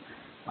know,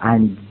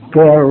 I'm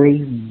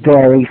very,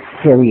 very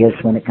serious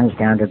when it comes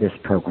down to this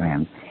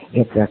program.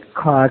 It's a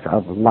cause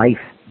of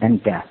life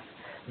and death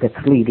that's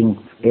leading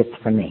it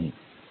for me.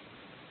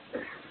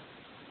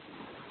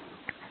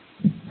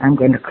 I'm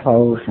going to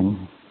close,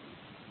 and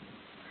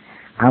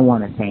I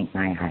want to thank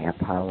my higher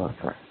power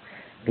for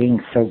being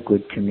so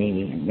good to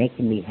me and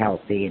making me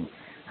healthy. And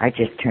I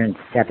just turned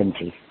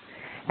 70.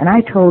 And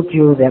I told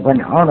you that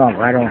when, oh no,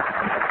 I don't.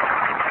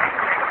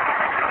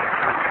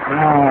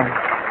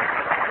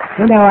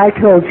 You know, I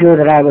told you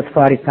that I was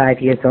 45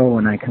 years old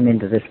when I come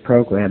into this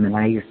program, and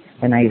I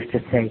used to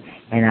say,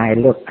 and I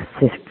look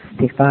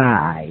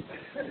 65.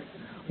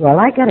 Well,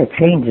 I got to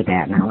change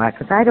that now,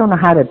 because I don't know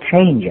how to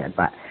change it,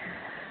 but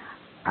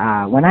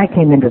when I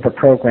came into the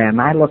program,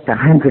 I looked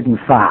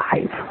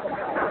 105.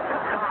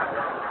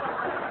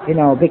 You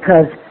know,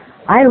 because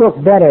I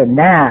look better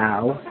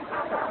now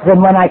than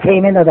when I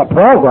came into the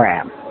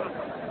program.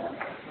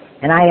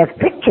 And I have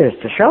pictures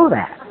to show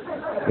that,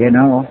 you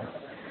know,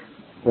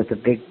 with the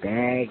big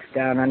bags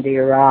down under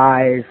your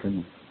eyes.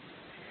 And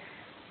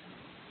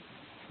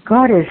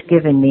God has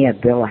given me a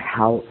bill of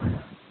health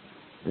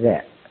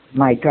that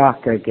my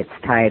doctor gets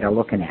tired of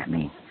looking at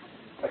me.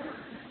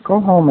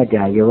 Go home,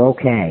 Adele, you're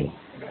okay.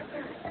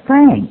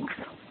 Thanks.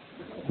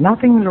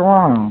 Nothing's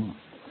wrong.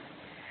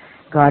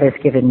 God has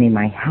given me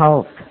my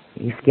health.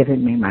 He's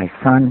given me my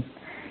son.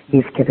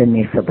 He's given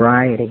me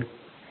sobriety.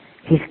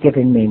 He's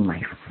given me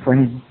my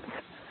friends.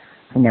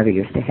 I never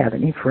used to have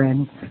any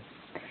friends.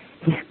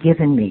 He's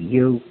given me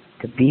you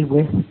to be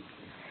with.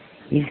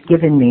 He's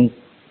given me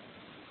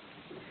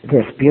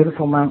this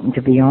beautiful mountain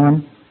to be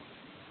on.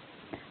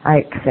 I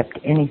accept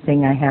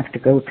anything I have to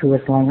go to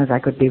as long as I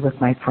could be with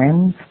my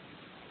friends.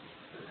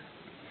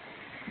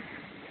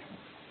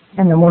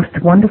 And the most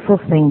wonderful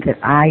thing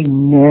that I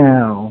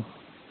know,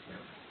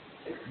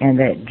 and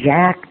that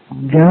Jack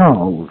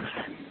knows,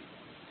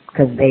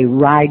 because they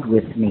ride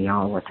with me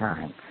all the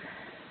time.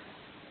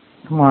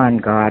 Come on,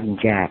 God and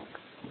Jack,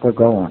 we're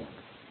going.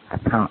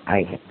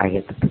 I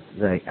hit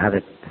the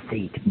other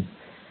seat.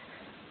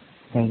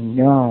 They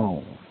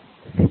know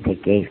that they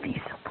gave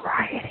me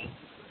sobriety.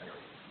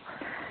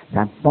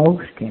 The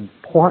most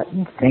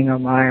important thing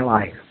of my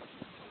life.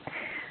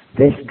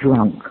 This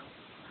drunk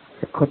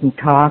that couldn't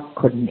talk,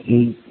 couldn't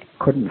eat,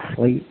 couldn't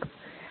sleep,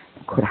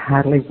 could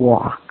hardly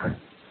walk.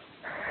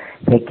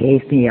 They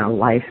gave me a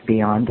life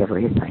beyond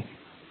everything.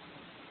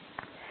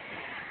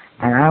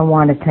 And I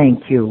want to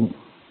thank you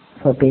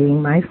for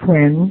being my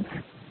friends.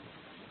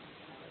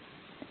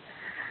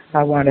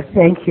 I want to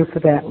thank you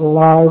for that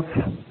love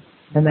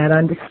and that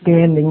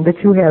understanding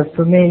that you have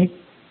for me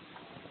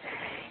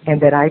and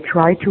that I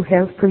try to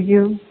have for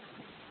you.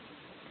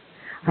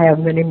 I have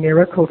many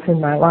miracles in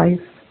my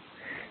life,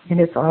 and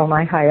it's all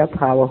my higher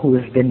power who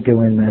has been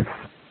doing this.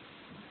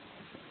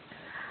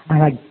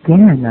 And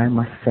again, I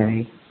must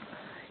say,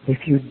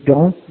 if you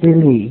don't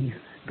believe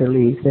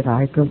that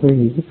I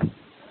believe,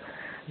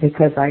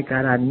 because I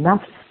got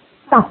enough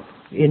stuff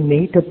in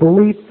me to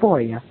believe for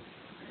you.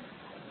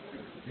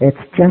 It's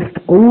just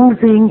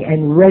oozing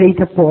and ready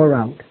to pour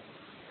out.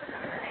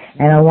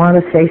 And I want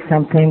to say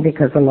something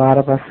because a lot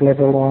of us live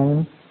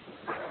alone.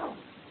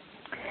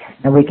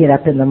 And we get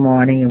up in the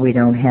morning and we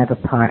don't have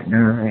a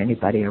partner or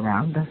anybody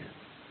around us.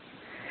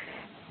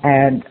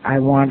 And I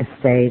want to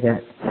say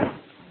that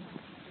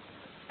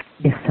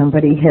if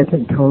somebody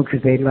hasn't told you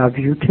they love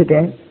you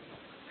today,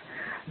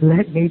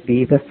 let me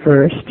be the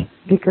first,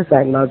 because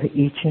I love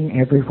each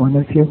and every one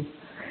of you.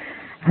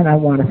 And I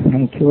want to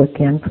thank you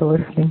again for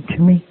listening to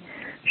me,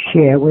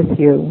 share with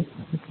you.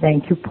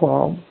 Thank you,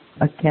 Paul,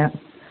 again.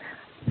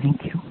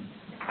 Thank you.